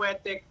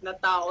 Pinaka-poetic na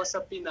tao sa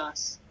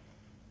Pinas.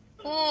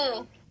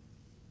 Oh.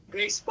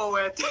 Grace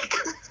Poetic.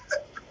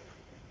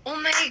 Oh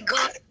my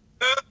God.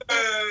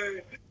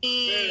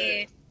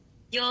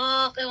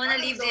 Yuck, I wanna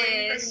leave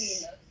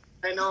this.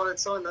 I know,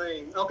 it's so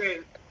annoying.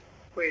 Okay,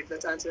 wait,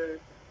 let's answer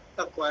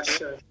a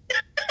question.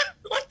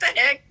 What the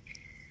heck?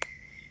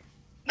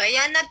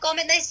 Ayan,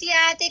 nag-comment na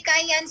siya. Teka,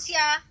 yan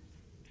siya.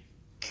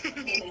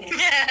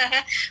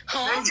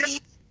 Nandiyan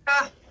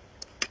ka.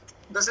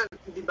 Doesn't,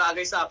 hindi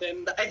bagay sa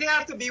akin. I think I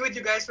have to be with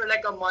you guys for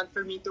like a month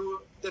for me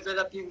to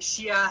develop yung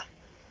Shia,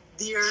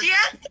 dear.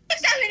 Siya?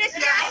 Sabi na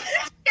siya.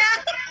 Siya.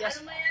 Yes.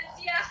 Alam mo yan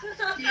siya.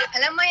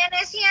 Alam mo yan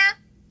na siya.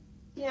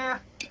 Yeah.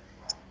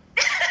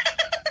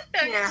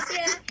 Sabi na Yeah.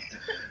 siya.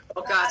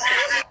 Okay.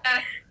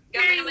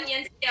 Grabe naman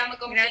yan siya.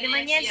 Mag-comment Grabe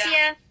naman yan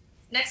siya.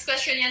 Next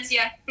question yan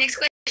siya. Next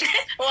question.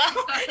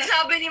 Wow,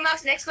 sabi ni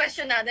Max, next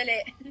question na,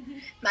 dali.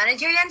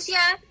 Manager yan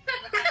siya.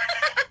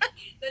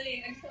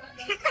 Dali,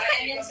 kaya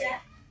yan siya.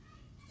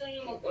 Gusto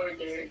niyo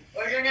mag-order.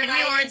 Order na Let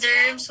me order,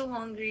 I'm so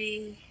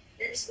hungry.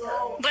 Let's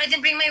go. But I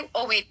didn't bring my,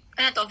 oh wait,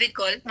 ano to, vid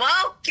call?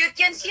 Wow, cute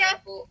yan siya.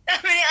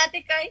 Sabi ni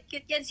Ate Kai,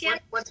 cute yan siya.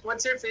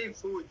 What's your favorite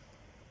food?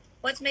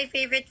 What's my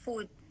favorite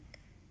food?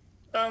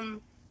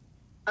 Ano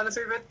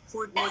favorite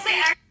food mo?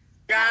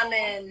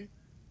 Ramen.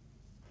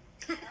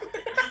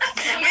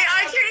 May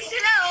archery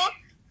sila, oh.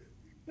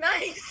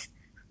 Nice.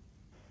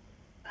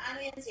 Paano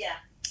yan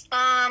siya?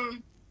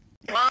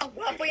 Wow,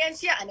 gwapo yan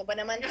siya. Ano ba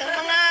naman itong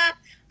mga...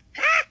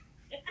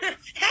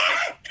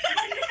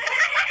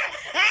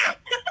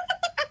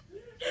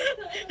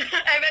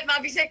 I bet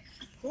Mabby's like,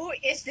 who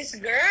is this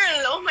girl?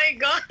 Oh my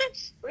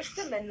gosh. Where's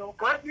the menu?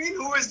 What mean,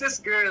 who is this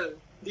girl?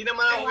 Di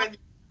naman ako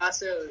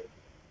hassle.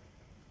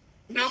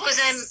 No,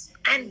 because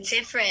I'm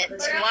different.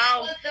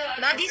 Wow.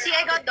 Mabby, see,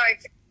 I got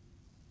dark.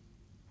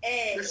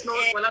 There's no,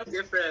 walang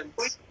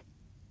difference.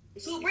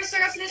 Super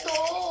sarap nito.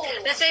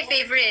 That's my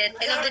favorite.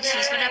 I love the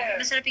cheese.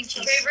 Masarap yung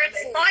cheese. Favorite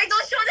food. Oh, I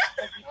don't show that.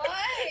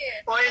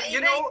 Why? Oh,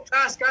 you know,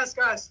 Kas.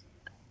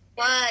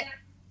 What?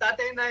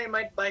 Tatay and I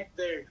might bike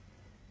there.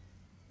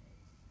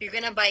 You're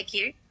gonna bike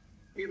here?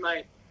 We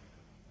might.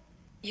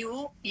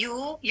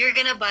 You're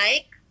gonna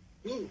bike?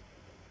 Me.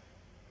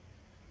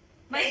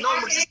 May No,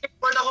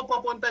 mag-skateboard ako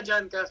papunta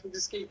dyan, Kas.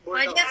 Mag-skateboard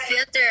Why do ako. you have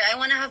filter? I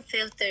wanna have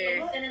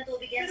filter. ka ng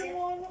tubig yan siya.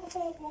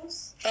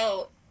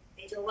 Oh,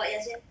 May jowa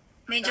yan siya.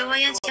 may jowa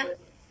yan siya.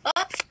 Oh!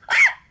 Ah!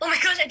 Oh my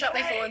gosh, I dropped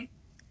my phone.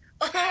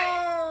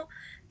 Oh!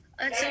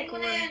 That's so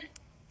cool.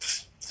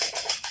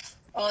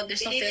 Oh,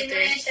 there's no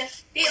filters.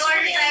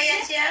 I-order tayo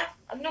yan siya.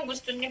 Ano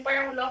gusto niya?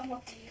 Parang wala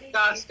akong mapili.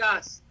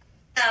 Kas.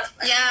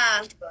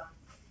 Yeah.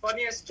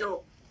 Funniest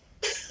joke.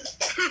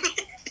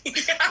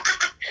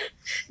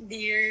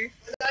 Dear.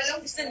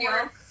 Anong gusto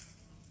niyo?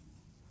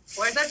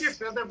 Why is that your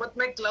filter? Ba't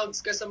may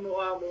clouds ka sa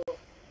mukha mo?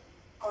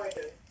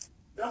 Order.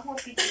 Wala akong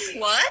mapili.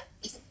 What?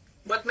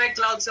 Ba't may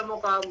clouds sa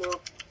mukha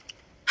mo?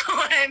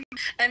 Oh,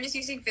 I'm just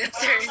using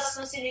filters.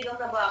 Ang sinigang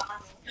na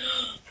baka.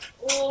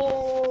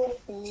 Oh.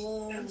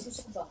 Oh. Ang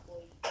susok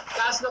bakoy.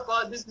 Kas, look,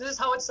 oh, this is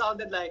how it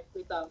sounded like.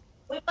 Wait lang.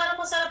 Uy, parang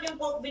masarap yung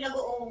pork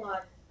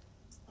binagoongan.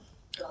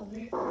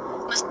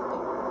 Mas...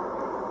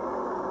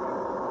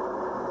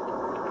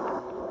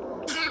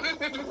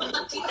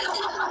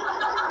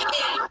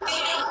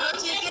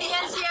 Chicken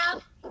yan siya.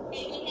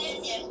 Baby yan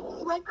siya.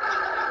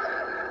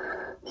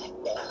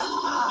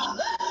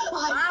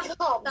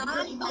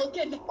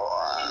 Okay. You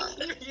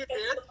hear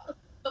it?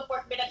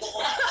 Support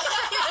Pinagkagulohan.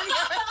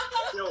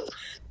 Yo.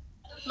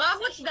 Ma,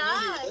 what's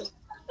that?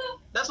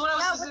 That's what I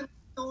was listening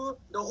to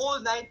the whole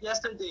night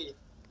yesterday.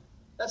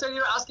 That's when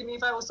you were asking me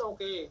if I was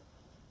okay.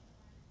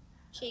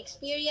 She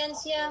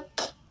experience ya.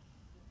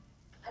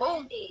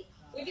 Oh.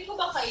 Pwede ko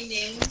ba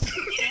kainin?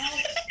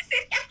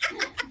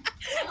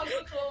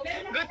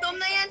 Gutom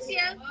na yan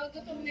siya.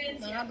 Gutom na yan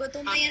siya. Mga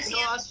gutom na yan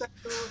siya. I was trying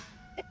to...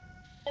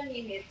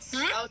 Minutes.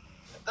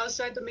 I was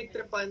trying to make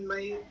tripan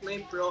my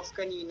prof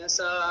kanina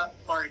sa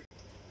art.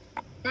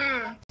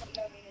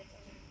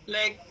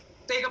 Like,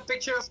 take a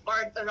picture of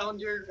art around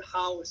your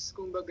house,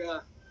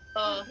 kumbaga.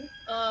 I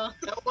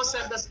almost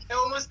sent a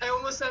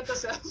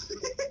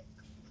selfie.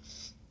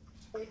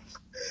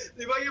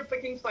 Di ba you're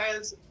picking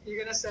files,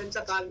 you're gonna send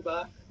sa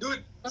Canva?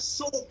 Dude,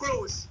 so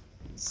close.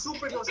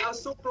 Super close. I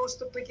was so close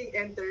to picking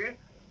enter.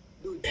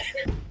 Dude,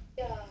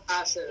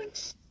 hassle.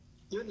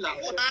 Yun lang.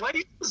 Why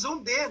you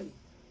zoomed in?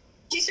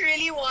 She's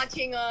really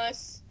watching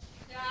us.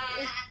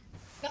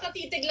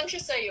 Nakatitig lang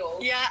siya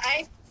sa'yo. Yeah,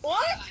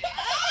 what?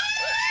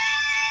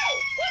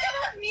 What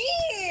about me?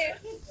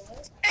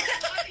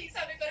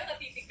 Sabi ko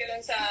nakatitig ka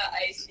lang sa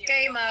eyes niyo.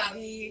 Kay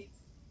Mavy.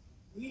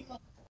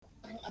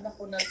 Ang anak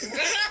ko na to.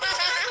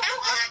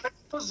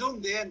 I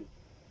zoomed in.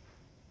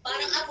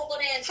 Parang ako ko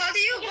na yan. How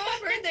do you go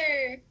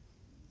further?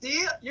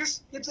 See,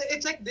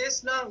 it's like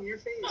this lang,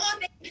 your face.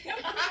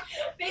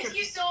 Thank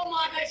you so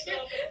much.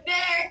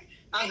 There.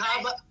 Ang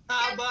haba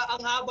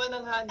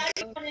ng hand,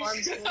 ng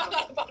arms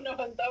mo.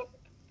 naman daw.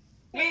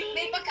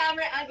 May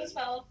pag-camera angles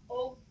pa.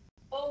 Oh.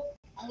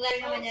 Ang lalo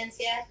naman yan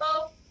siya.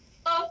 Oh.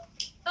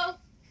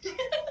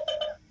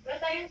 Wala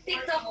tayong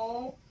TikTok.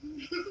 Oh.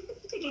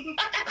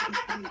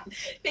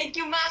 Thank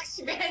you, Max,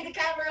 behind the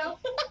camera.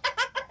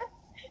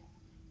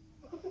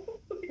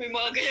 May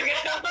mga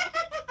ganyan.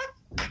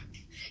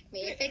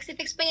 May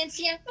effects pa yan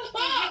siya.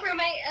 Thank you for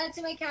to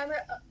my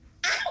camera.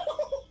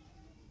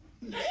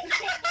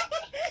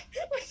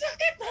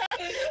 Masakit na.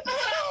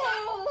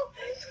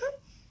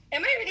 Am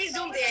I really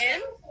zoomed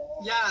in?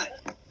 Yeah.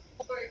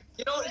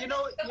 You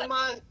know,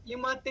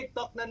 yung mga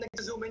TikTok na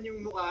nag-zoom in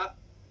yung mukha.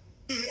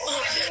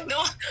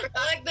 No,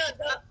 like the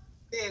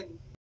Then,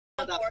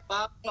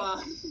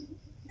 papa.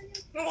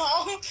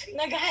 wow,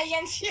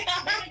 naghahayan siya.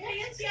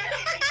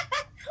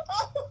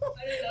 Oh.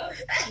 Ano lang?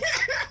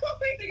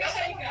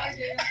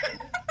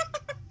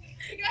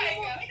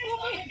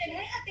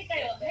 Ate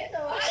kayo.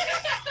 Ito.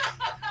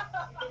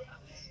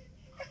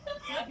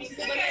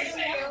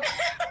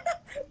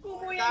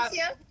 Kumuyan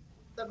siya.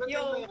 Sagutin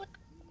mo yan.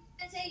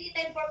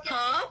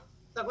 Huh?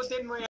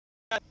 Sagutin mo yan.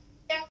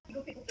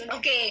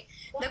 Okay,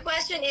 the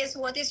question is,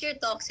 what is your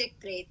toxic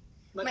trait?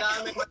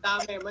 Madami. My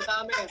toxic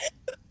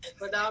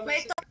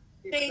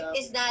trait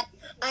is that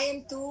I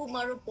am too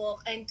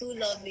marupok, I'm too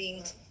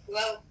loving.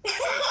 Wow.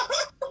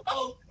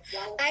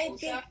 I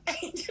think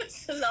I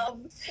just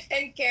love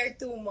and care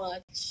too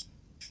much.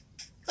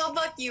 How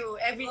about you?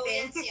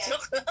 Everything?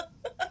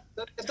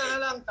 Ito na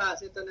lang,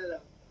 Cass. Ito na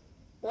lang.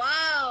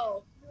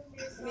 Wow!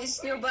 Miss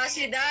nyo ba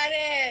si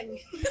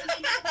Darren?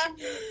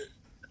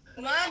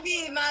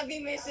 Mavy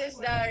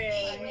misses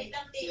Darren.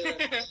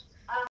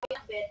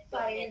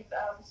 Five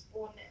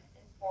spoon and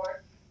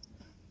fork.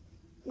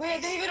 Wait, I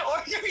didn't even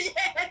order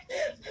yet.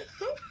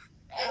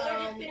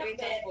 Wait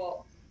lang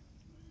po.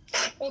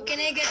 Oh, can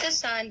I get a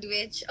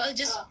sandwich? I'll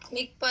just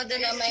make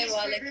padala my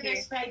wallet here.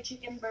 There's fried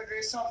chicken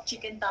burger, soft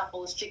chicken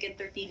tacos, chicken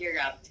tortilla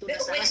wrap.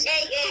 Masarap.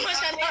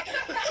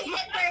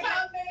 Chicken burger.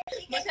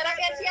 Masarap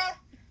yan siya.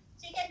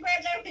 Chicken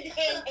burger with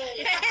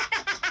AA.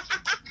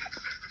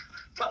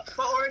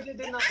 Pa-order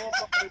din ako.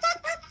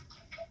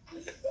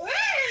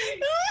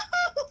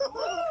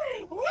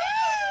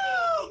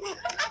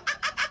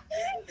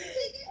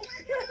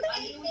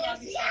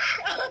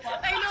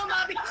 I know,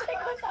 Mavy.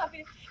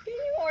 Sabi, can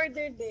you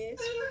order this?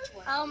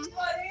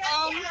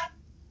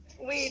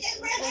 Wait.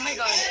 Oh my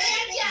God.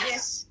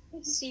 Yes.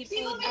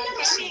 Seafood.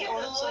 She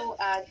also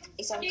at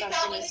isang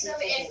company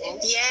seafood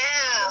noodles.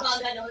 Yeah.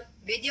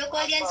 Video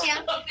call yan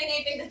siya. Pag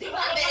pinipin na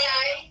diba?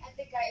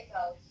 Ate ka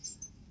ikaw.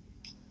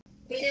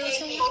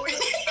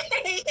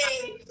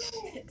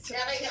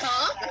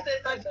 Huh?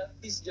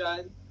 Please,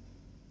 John.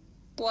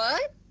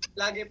 What?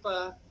 Lagi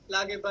ba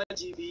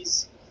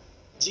GBs?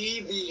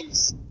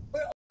 GBs.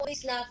 We're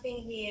always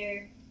laughing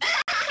here.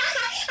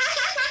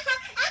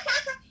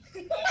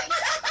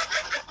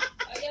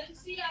 Ayan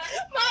siya.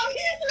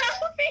 Mommy is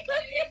laughing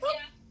at you.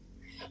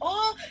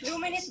 Oh,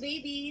 luminous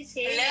babies.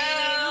 Hey.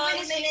 Hello,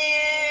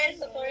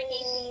 Luminous.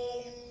 Supporting.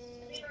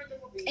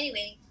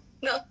 Anyway.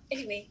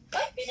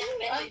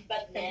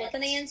 Nagbuta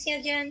na yan siya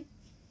dyan.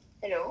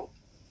 Hello?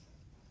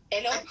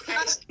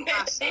 Cass.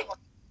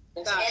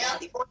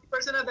 The only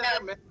person I've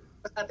ever met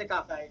was Ate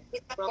Kakay.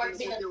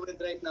 Probably who you're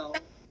with right now.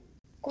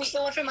 Who's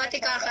the one from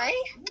Ate Kakay?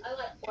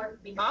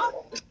 Huh?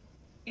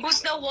 Who's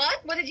the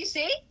what? What did you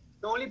say?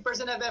 The only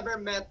person I've ever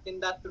met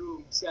in that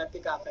room, si Ate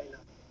Kakay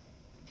lang.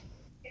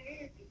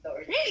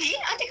 Really?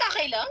 Ate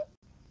Kakay lang?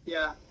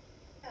 Yeah.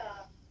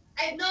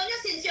 I've known you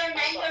since you're 9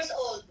 years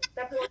old.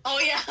 Oh,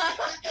 yeah.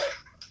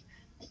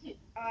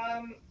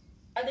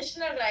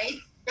 Additional rice.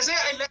 Kasi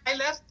I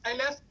left,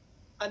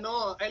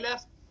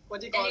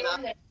 what do you call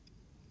that?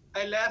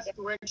 I left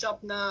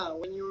workshop na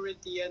when you were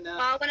with Tia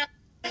na. Wala.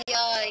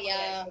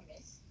 Yeah.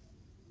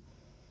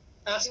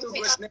 I was too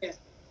good na eh.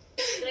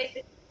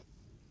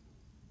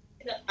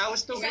 I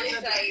was too good na.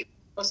 I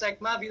was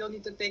like, Mav, you don't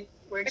need to take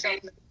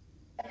workshop na.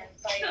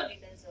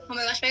 Oh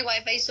my gosh, my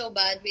Wi-Fi is so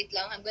bad. Wait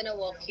lang, I'm gonna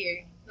walk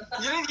here.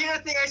 You didn't hear a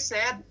thing I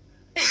said?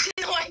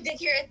 No, I didn't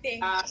hear a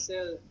thing.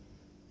 Hassle.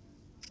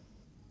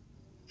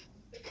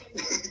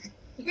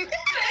 Hey!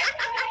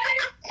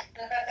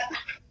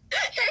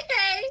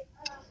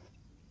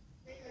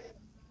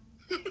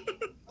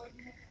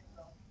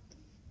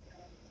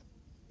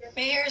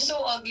 My hair is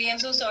so ugly. I'm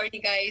so sorry,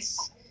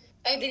 guys.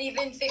 I didn't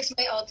even fix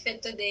my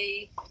outfit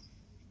today.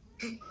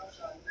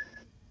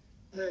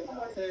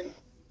 Hey.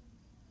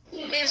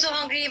 I'm so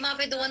hungry, Map.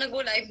 I don't wanna go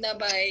live na.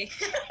 Bye.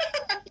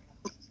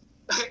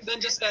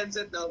 Then just ends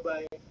it now.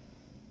 Bye.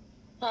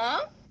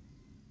 Huh?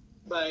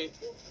 Bye.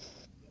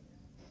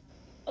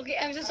 Okay,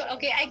 I'm so sorry.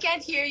 Okay, I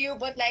can't hear you,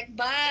 but like,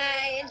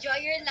 bye. Enjoy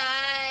your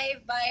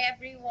live. Bye,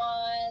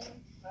 everyone.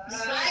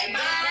 Bye.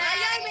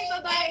 Ayan, may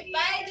bye-bye.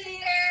 Bye,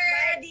 dear.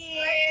 Bye,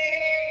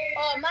 dear.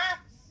 Oh,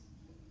 Max.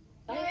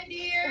 Bye,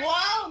 dear.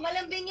 Wow,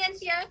 malambing yan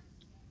siya.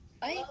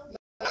 Ay,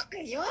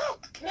 kayo.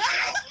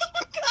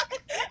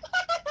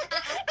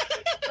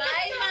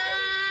 Bye, Ma.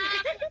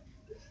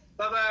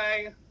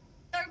 Bye-bye.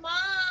 Sir,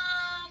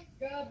 Mom.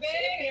 Grabe.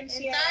 And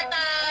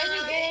Tata.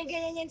 Ay,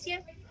 ganyan yan siya.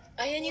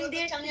 Ayan yung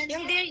dear.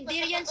 Yung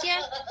dear yan siya.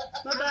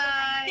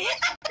 Bye-bye.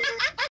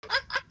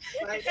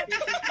 Bye.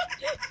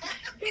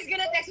 He's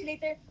gonna text me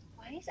later.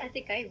 Why is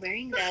Ate Kai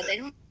wearing that?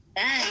 I don't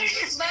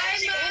understand. Bye,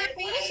 Mom.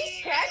 Why is she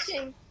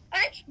scratching?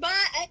 Ay,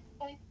 bye.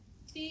 I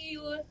see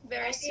you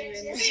very soon.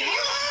 Yeah.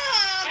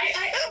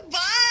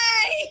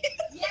 Bye.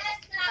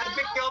 Yes, I'll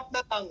pick you up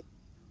na lang.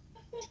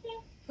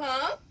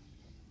 Huh?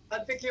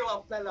 I'll pick you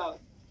up na lang.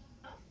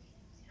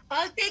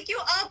 I'll take you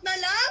out na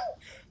lang?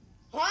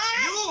 What?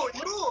 You!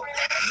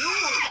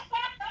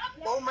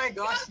 Oh my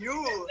gosh, you!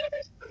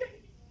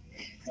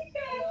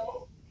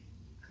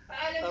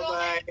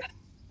 Bye-bye.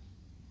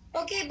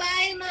 Okay,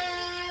 bye,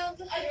 Mom. I'll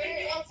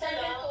pick you up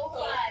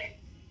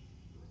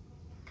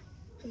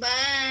 7:05.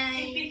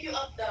 Bye. I'll pick you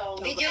up daw.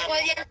 Video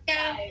call yan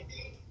siya.